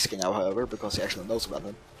bit more risky now, however, because he actually knows about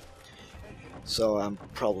them. So I'm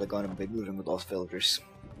probably going to be moving with those villagers.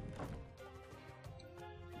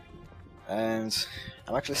 And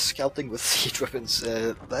I'm actually scouting with siege weapons.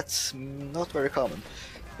 That's not very common,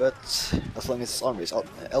 but as long as his army is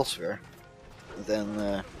elsewhere,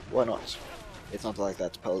 then why not? It's not like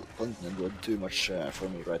that Paladin would do much for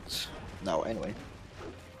me right now anyway.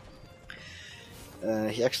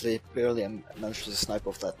 He actually barely managed to snipe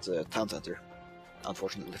off that town center,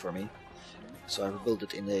 unfortunately for me. So I rebuilt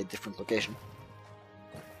it in a different location.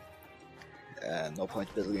 No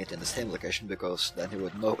point building it in the same location, because then he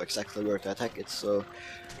would know exactly where to attack it, so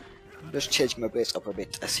I'm just changing my base up a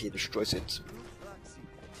bit as he destroys it,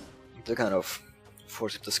 to kind of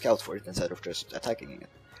force him to scout for it instead of just attacking it.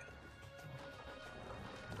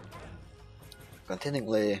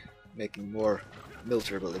 Continually making more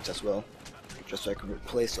military buildings as well, just so I can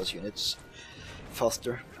replace those units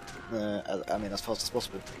faster, I mean as fast as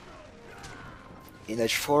possible. In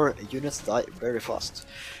Age 4 units die very fast,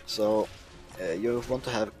 so you want to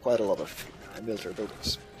have quite a lot of military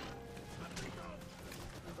buildings.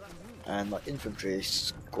 And my infantry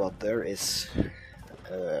squad there is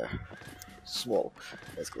small,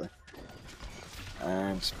 basically.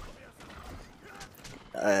 And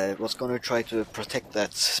I was gonna try to protect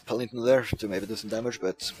that Paladin there to maybe do some damage,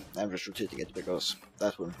 but I'm just retreating it because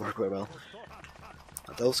that wouldn't work very well.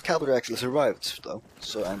 Those cavalry actually survived though,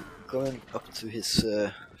 so I'm going up to his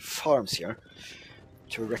farms here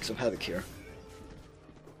to wreak some havoc here.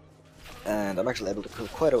 And I'm actually able to kill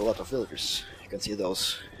quite a lot of villagers. You can see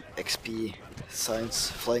those XP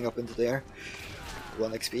signs flying up into the air.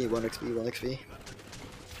 1 XP, 1 XP, 1 XP.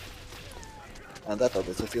 And that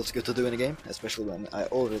obviously feels good to do in a game, especially when I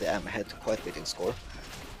already am ahead quite a bit in score.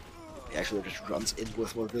 He actually just runs in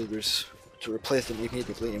with more villagers to replace them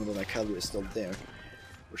immediately, even though my cavalry is still there,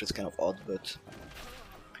 which is kind of odd, but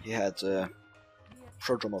he had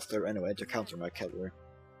Prodromov there anyway to counter my cavalry.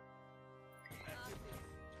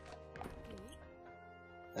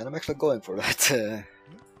 And I'm actually going for that,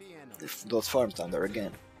 those farms down there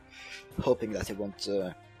again, hoping that he won't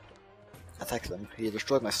attack them. He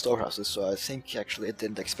destroyed my storehouses, so I think actually it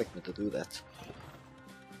didn't expect me to do that.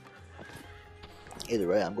 Either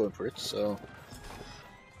way, I'm going for it, so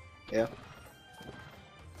yeah.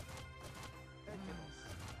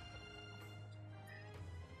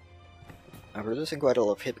 I'm producing quite a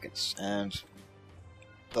lot of Hipkins, and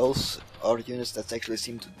those are the units that actually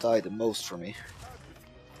seem to die the most for me.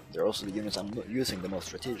 They're also the units I'm using the most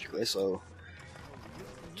strategically, so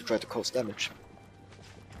to try to cause damage.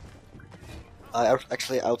 I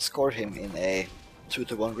actually outscore him in a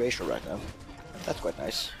 2-to-1 ratio right now, and that's quite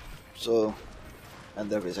nice. So, and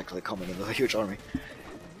there is actually coming in a huge army.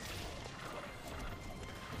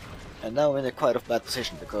 And now I'm in a quite bad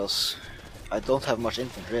position, because I don't have much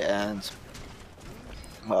infantry, and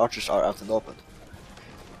my archers are out in the open.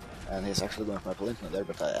 And he's actually going for my Polynton there,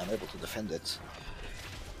 but I am able to defend it.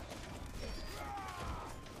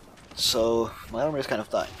 So my army is kind of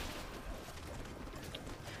dying.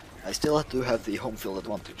 I still do have the home field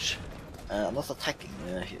advantage. I'm not attacking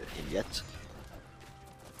him yet,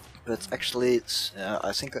 but actually,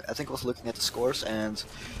 I think I was looking at the scores, and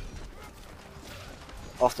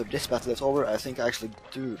after this battle is over, I think I actually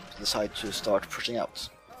do decide to start pushing out,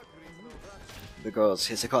 because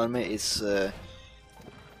his economy is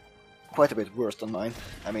quite a bit worse than mine.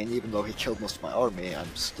 I mean, even though he killed most of my army,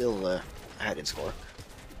 I'm still ahead in score.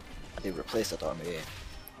 I did replace that army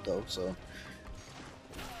though, so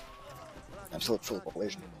I'm still at full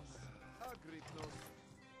population.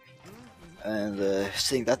 And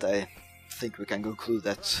seeing that, I think we can conclude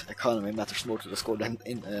that economy matters more to the score than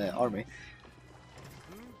in army.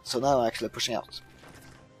 So now I'm actually pushing out.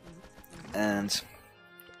 And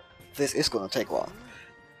this is gonna take a while.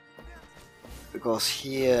 Because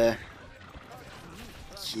he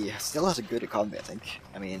still has a good economy, I think.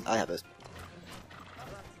 I mean, I have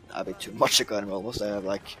a bit too much economy almost. I have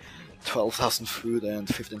like 12,000 food and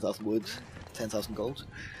 15,000 wood, 10,000 gold.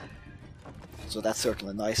 So that's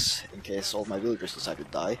certainly nice in case all my villagers decide to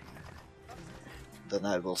die. Then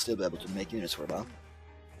I will still be able to make units for a while,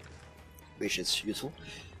 which is useful.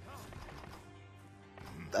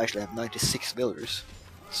 I actually have 96 villagers,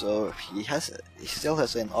 so he still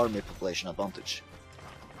has an army population advantage.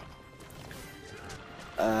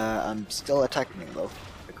 I'm still attacking him though,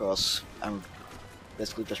 because I'm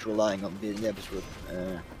basically just relying on being able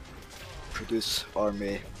to produce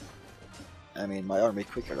army. I mean, my army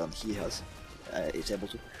quicker than he has. Is able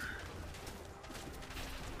to.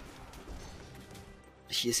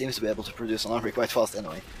 He seems to be able to produce an army quite fast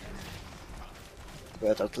anyway.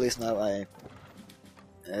 But at least now I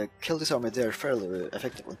killed this army there fairly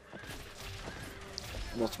effectively.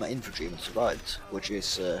 Most of my infantry even survived, which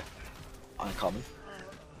is uncommon.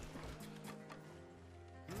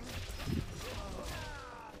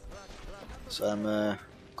 So I'm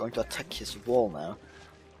going to attack his wall now.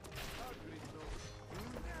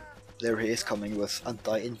 There he is coming with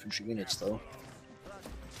anti-infantry units though.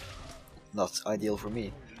 Not ideal for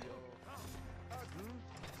me.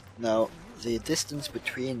 Now, the distance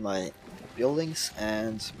between my buildings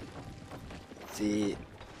and the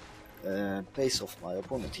base of my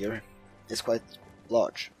opponent here is quite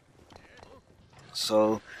large.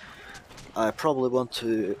 So I probably want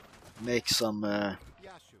to make some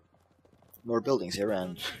more buildings here,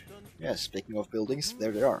 and yeah, speaking of buildings,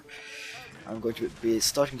 there they are. I'm going to be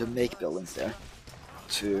starting to make buildings there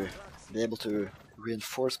to be able to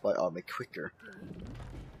reinforce my army quicker.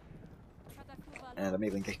 And I'm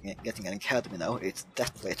even getting an academy now. It's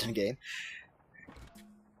that late in the game.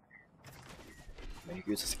 He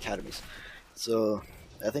uses academies. So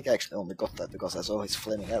I think I actually only got that because I saw his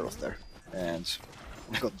flaming arrows there, and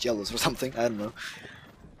I got jealous or something, I don't know.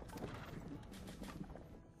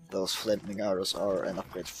 Those flaming arrows are an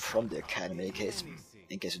upgrade from the academy, in case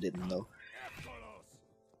you didn't know.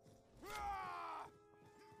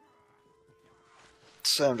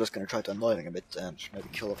 So I'm just gonna try to annoy him a bit and maybe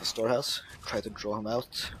kill off a storehouse, try to draw him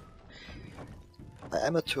out. I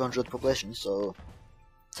am at 200 population, so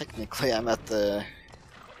technically I'm at the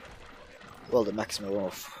maximum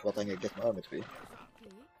of what I can get my army to be.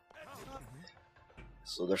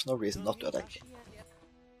 So there's no reason not to attack.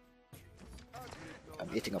 I'm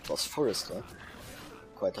eating up those forests though,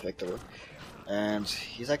 quite effectively. And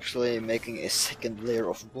he's actually making a second layer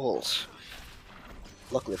of walls.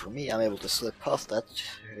 Luckily for me, I'm able to slip past that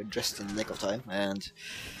just in the nick of time and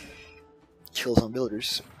kill some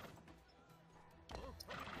villagers.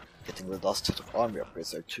 Getting the last set of army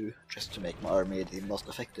upgrades there too, just to make my army the most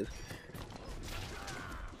effective.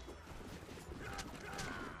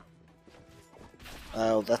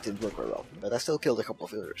 Well, that didn't work very well, but I still killed a couple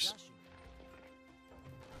of villagers.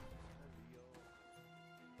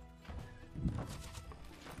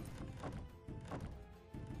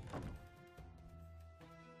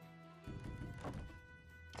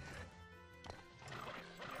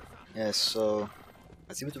 Yeah, so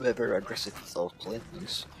I seem to be very aggressive with those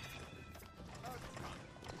Polynthons.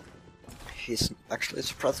 He's actually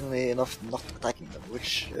surprisingly enough not attacking them,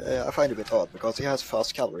 which I find a bit odd, because he has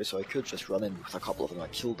fast cavalry, so I could just run in with a couple of them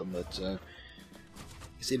and kill them, but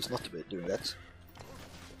he seems not to be doing that.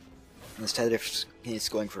 Instead, if he's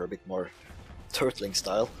going for a bit more turtling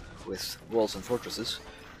style, with walls and fortresses,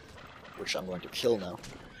 which I'm going to kill now.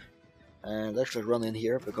 And actually run in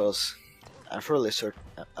here, because I was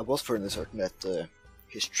fairly certain that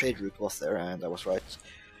his trade route was there, and I was right.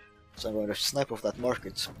 So I'm going to snipe off that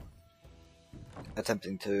market.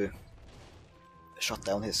 attempting to shut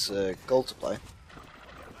down his gold supply.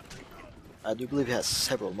 I do believe he has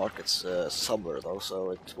several markets somewhere though,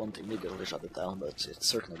 so it won't immediately shut it down, but it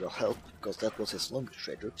certainly will help, because that was his longest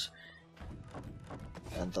trade route.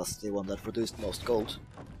 And thus the one that produced most gold.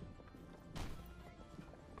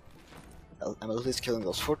 I'm at least killing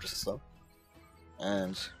those fortresses though.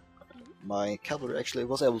 And my cavalry actually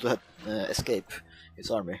was able to escape his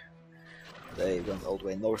army. They went all the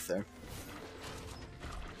way north there.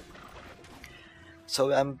 So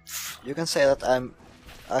you can say that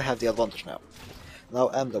I have the advantage now. Now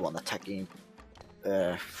I'm the one attacking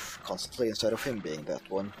constantly instead of him being that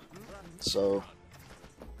one. So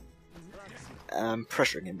I'm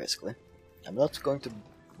pressuring him basically. I'm not going to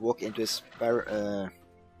walk into his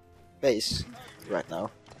base right now.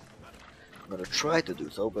 I'm gonna try to do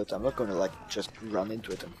so, but I'm not gonna like just run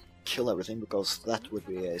into it and kill everything, because that would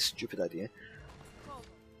be a stupid idea.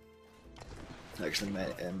 Actually,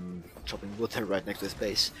 chopping wood there right next to his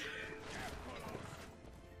base.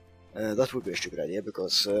 That would be a stupid idea,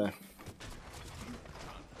 because I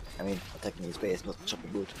mean, attacking his base, not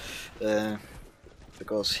chopping wood,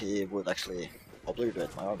 because he would actually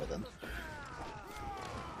obliterate my army then.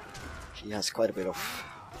 He has quite a bit of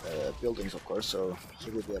buildings, of course, so he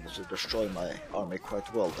would be able to destroy my army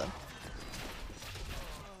quite well then.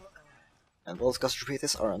 And walls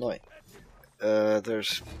catastrophes are annoying.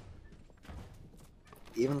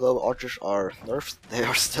 Even though archers are nerfed, they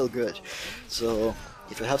are still good. So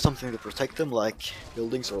if you have something to protect them, like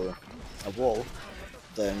buildings or a wall,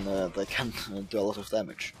 then they can do a lot of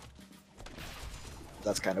damage.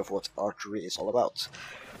 That's kind of what archery is all about.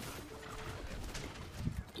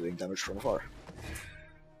 Doing damage from afar.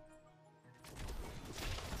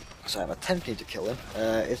 So I'm attempting to kill him.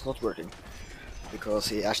 It's not working, because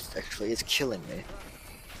he actually is killing me.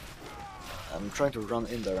 I'm trying to run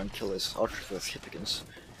in there and kill his archers with hippikins.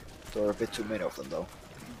 There are a bit too many of them though.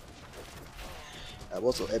 I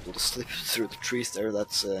was also able to slip through the trees there,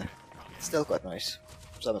 that's still quite nice.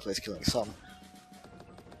 So I'm at least killing some.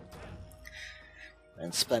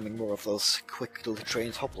 And spamming more of those quickly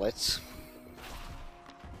trained hoplites.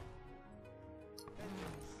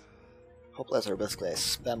 Hoplites are basically a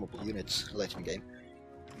spammable unit late in the game,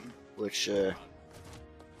 which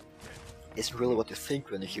isn't really what you think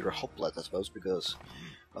when you hear a hoplite, I suppose, because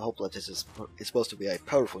a hoplite is supposed to be a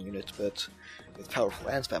powerful unit, but it's powerful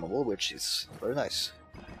and spammable, which is very nice.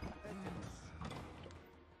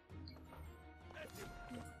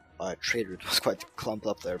 My trade route was quite clumped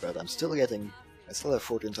up there, but I still have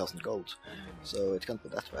 14,000 gold, so it can't be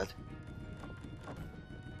that bad.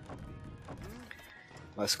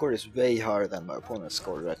 My score is way higher than my opponent's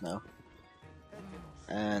score right now,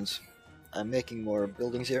 and I'm making more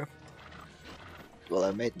buildings here. Well,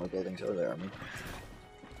 I made more buildings earlier, I mean.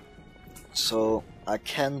 So I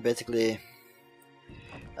can basically...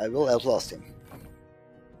 I will outlast him.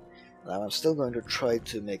 Now I'm still going to try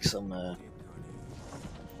to make some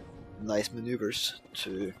nice maneuvers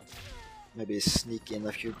to maybe sneak in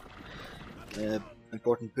a few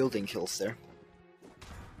important building kills there.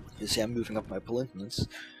 You see, I'm moving up my pollutants,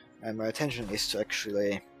 and my intention is to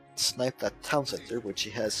actually snipe that town center, which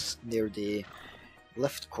he has near the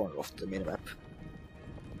left corner of the minimap.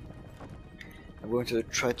 I'm going to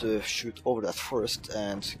try to shoot over that forest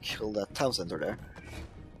and kill that town center there,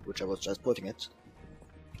 which I was just pointing at.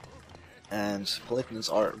 And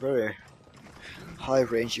pollutants are very high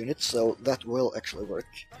range units, so that will actually work,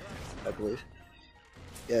 I believe.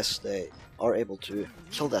 Yes, they are able to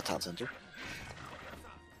kill that town center.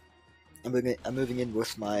 I'm moving in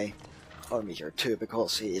with my army here too,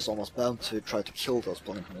 because he is almost bound to try to kill those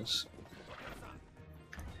pollutants.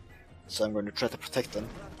 So I'm going to try to protect them.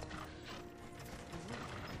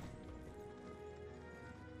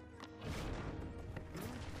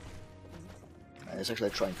 He's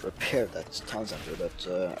actually trying to repair that town center,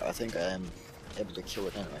 but I think I am able to kill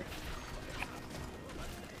it anyway.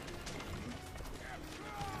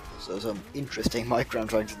 So some interesting micro I'm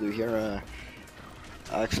trying to do here.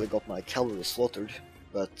 I actually got my cavalry slaughtered,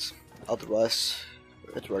 but otherwise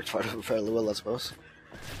it worked fairly well, I suppose.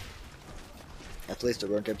 At least they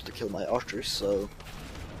weren't able to kill my archers, so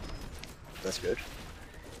that's good.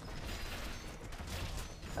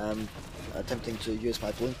 I'm attempting to use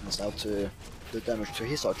my blinkers now to do damage to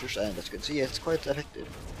his archers, and as you can see, it's quite effective.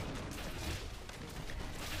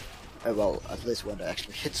 Well, at least when they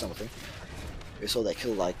actually hit something. We saw they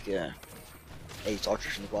kill like 8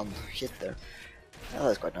 archers in one hit there. Yeah,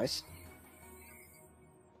 that's quite nice.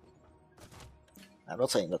 I'm not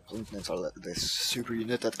saying that Pollutants are this super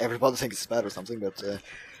unit that everybody thinks is bad or something, but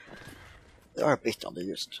they are a bit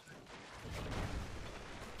underused.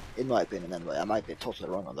 In my opinion, anyway. I might be totally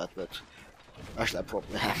wrong on that, but actually I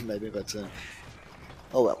probably am, maybe. But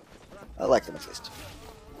oh well, I like them at least.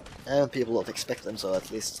 And people don't expect them, so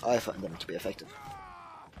at least I find them to be effective.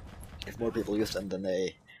 If more people use them, then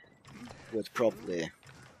they would probably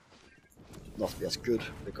not be as good,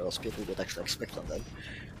 because people would actually expect them then.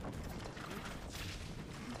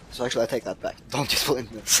 So actually I take that back. Don't use full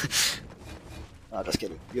infinite. No, just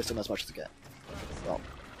kidding. Use them as much as you can. Well,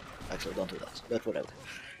 actually don't do that, but whatever.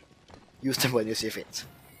 Use them when you see fit.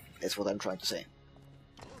 That's what I'm trying to say.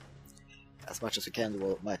 As much as you can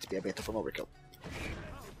might be a bit of an overkill.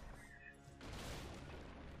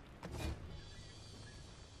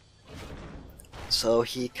 So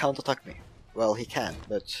he can't attack me. Well, he can,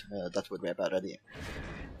 but that would be a bad idea.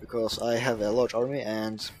 Because I have a large army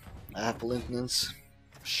and I have Polyntonans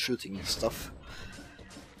shooting stuff.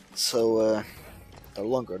 So the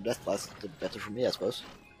longer that lasts, the better for me, I suppose.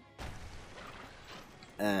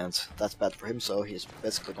 And that's bad for him, so he's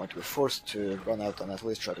basically going to be forced to run out and at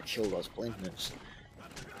least try to kill those Polyntonans.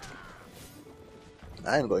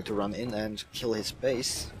 I'm going to run in and kill his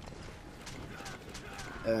base.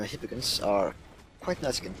 Hippogons are quite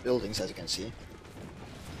nice against buildings, as you can see.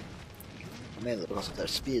 Mainly because of their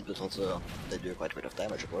speed, but also they do quite a bit of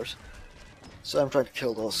damage, of course. So I'm trying to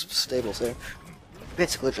kill those stables there.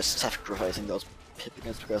 Basically just sacrificing those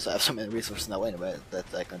Hippogons because I have so many resources now anyway that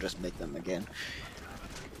I can just make them again.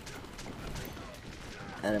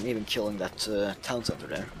 And I'm even killing that town center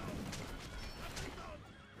there.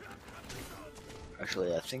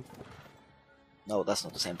 Actually, I think... No, that's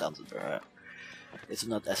not the same town center. It's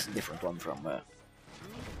not as different one from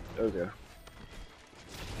earlier.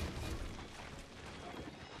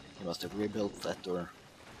 He must have rebuilt that, or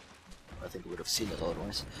I think we would have seen it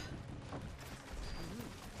otherwise.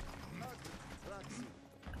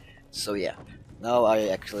 So yeah, now I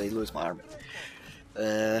actually lose my army.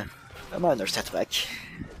 A minor setback,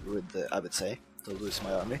 I would say, to lose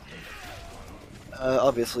my army.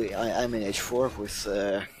 Obviously, I'm in H4 with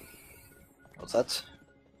what's that?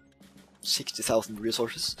 60,000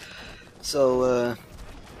 resources, so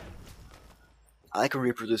I can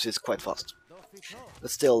reproduce this quite fast.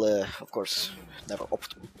 But still, of course, never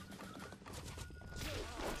optimal.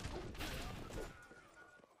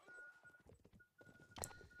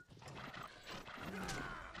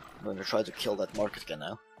 I'm going to try to kill that market again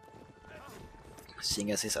now,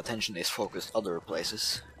 seeing as his attention is focused other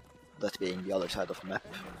places, that being the other side of the map.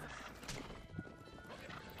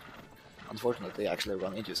 Unfortunately, I actually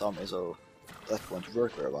run into his army, so that won't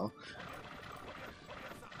work very well.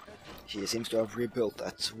 He seems to have rebuilt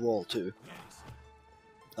that wall too.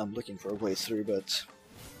 I'm looking for a way through, but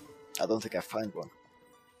I don't think I find one.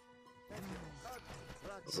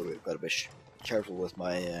 So we've got to be careful with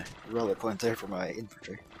my rally point there for my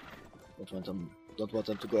infantry. Don't want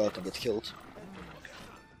them to go out and get killed.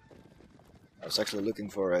 I was actually looking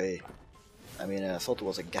for a... I thought there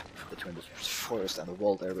was a gap between the forest and the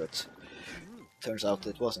wall there, but turns out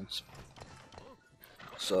it wasn't.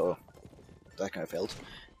 So that kind of failed.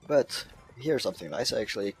 But here's something nice. I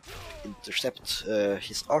actually intercept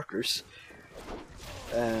his archers,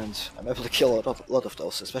 and I'm able to kill a lot of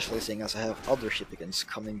those, especially seeing as I have other Hippogons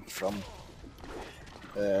coming from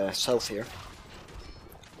south here.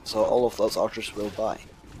 So all of those archers will die,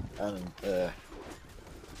 and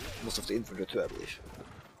most of the infantry too, I believe.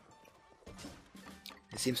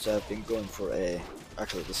 He seems to have been going for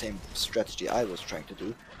actually the same strategy I was trying to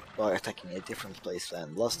do, by attacking a different place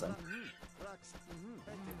than last time.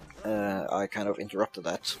 I kind of interrupted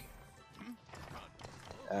that,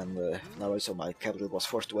 and now I saw my capital was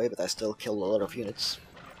forced away, but I still killed a lot of units.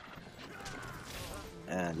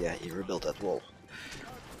 And yeah, he rebuilt that wall.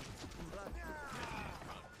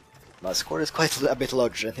 My score is quite a bit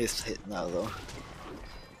larger than his hit now, though.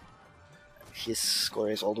 His score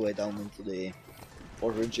is all the way down into the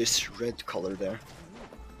orangish-red color there.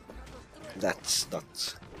 That's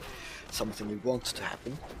not something we want to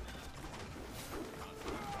happen.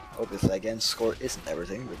 Obviously, again, score isn't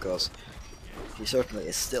everything, because he certainly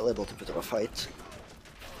is still able to put up a fight.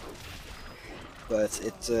 But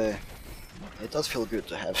it does feel good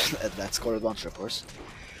to have that score advantage, of course.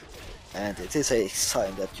 And it is a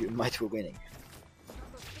sign that you might be winning.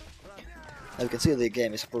 Now you can see the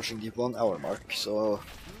game is approaching the 1 hour mark, so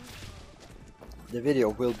the video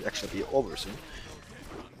will actually be over soon.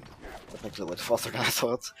 That actually went faster than I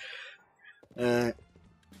thought.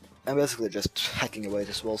 I'm basically just hacking away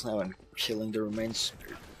these walls now and killing the remains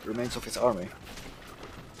of his army.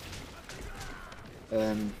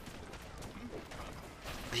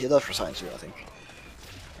 He does resign soon, I think.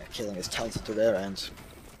 Killing his town center there, and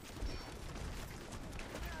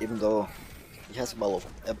even though He has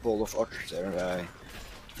a ball of archers there, and I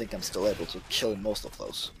think I'm still able to kill most of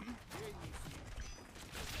those.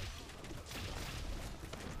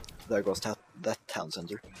 There goes that town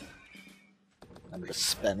center. I'm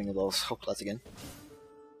just spamming those hoplites again.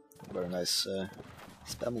 Very nice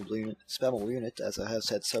spammable unit, as I have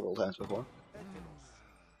said several times before.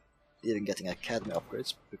 Even getting academy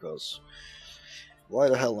upgrades, because why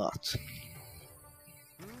the hell not?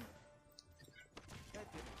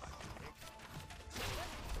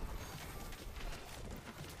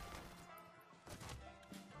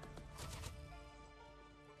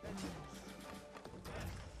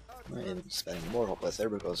 I'm even spending more hoplites there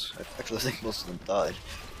because I actually think most of them died.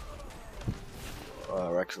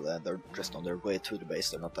 Or actually, they're just on their way to the base,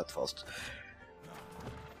 they're not that fast.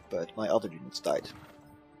 But my other units died.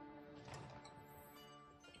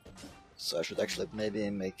 So I should actually maybe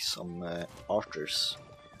make some archers.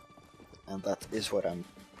 And that is what I'm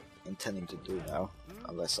intending to do now.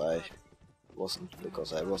 Unless I wasn't,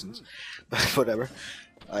 because I wasn't. But whatever.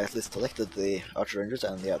 I at least selected the archer rangers,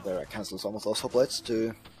 and yeah, there I cancelled some of those hoplites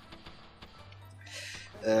to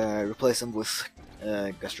replace them with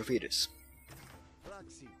Gastrophides.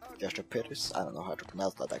 Gastrophides? I don't know how to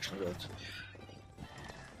pronounce that actually, but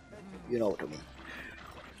you know what I mean.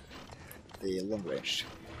 The long range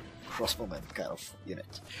crossbow kind of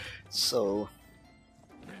unit. So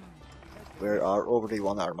we are over the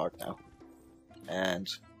 1 hour mark now, and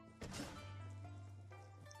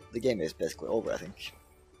the game is basically over, I think.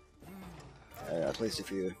 At least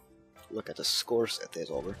if you look at the scores, it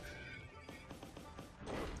is over.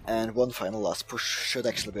 And one final last push should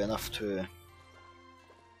actually be enough to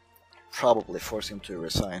probably force him to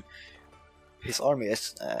resign. His army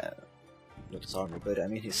is, not his army, but I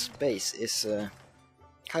mean his base is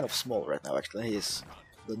kind of small right now actually.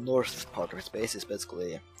 The north part of his base is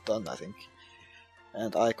basically done, I think.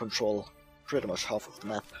 And I control pretty much half of the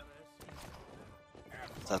map.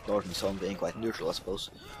 That northern zone being quite neutral, I suppose.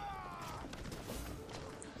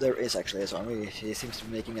 There is actually his army, he seems to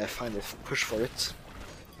be making a final push for it.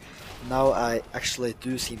 Now I actually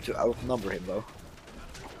do seem to outnumber him though.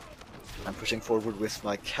 I'm pushing forward with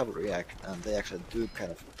my cavalry, and they actually do kind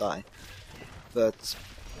of die. But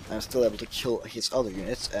I'm still able to kill his other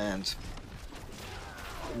units, and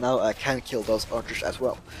now I can kill those archers as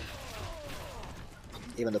well.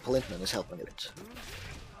 Even the policeman is helping a bit.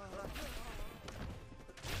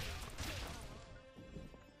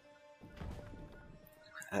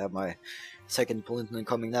 I have my second policeman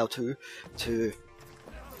coming now too, to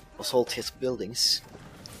assault his buildings,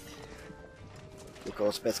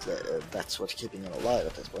 because basically that's what's keeping him alive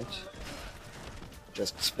at this point.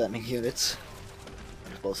 Just spamming units.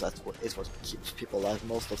 I suppose that is what keeps people alive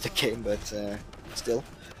most of the game, but still.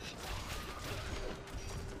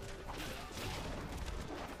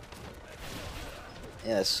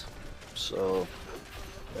 Yes, so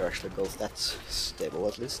there actually goes that stable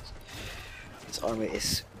at least. His army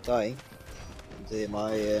is dying.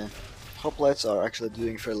 My hoplites are actually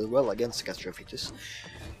doing fairly well against the Gastrophides,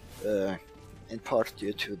 in part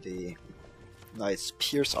due to the nice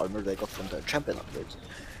pierce armor they got from their champion upgrade,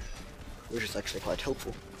 which is actually quite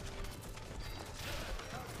helpful.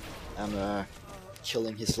 I'm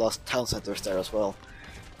killing his last town centers there as well,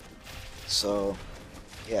 so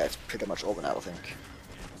yeah, it's pretty much over now, I think.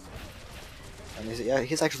 And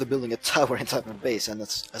he's actually building a tower inside my base, and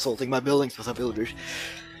it's assaulting my buildings with a villagers.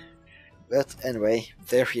 But anyway,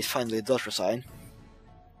 there he finally does resign.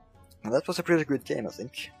 And that was a pretty good game, I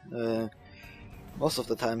think. Most of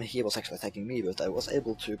the time he was actually attacking me, but I was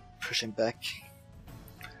able to push him back.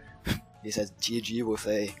 He says GG with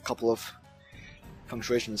a couple of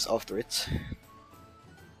punctuations after it.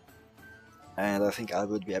 And I think I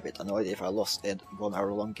would be a bit annoyed if I lost a 1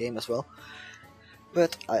 hour long game as well.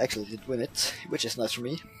 But I actually did win it, which is nice for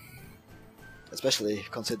me. Especially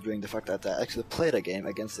considering the fact that I actually played a game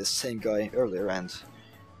against this same guy earlier and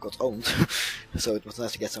got owned. So it was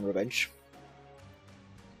nice to get some revenge.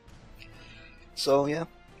 So yeah,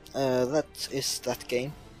 that is that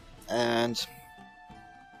game. And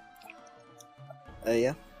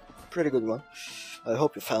yeah, pretty good one. I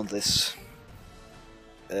hope you found this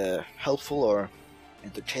helpful or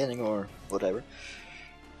entertaining or whatever.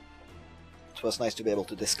 It was nice to be able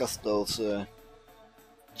to discuss those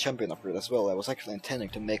champion upgrades as well. I was actually intending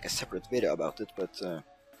to make a separate video about it, but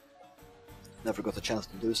never got a chance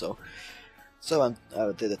to do so. So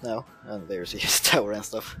I did it now, and there's his tower and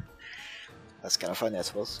stuff. That's kind of funny, I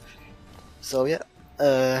suppose. So yeah,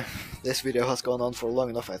 this video has gone on for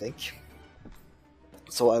long enough, I think.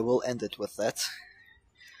 So I will end it with that.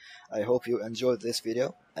 I hope you enjoyed this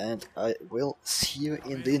video, and I will see you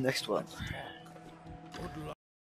in the next one.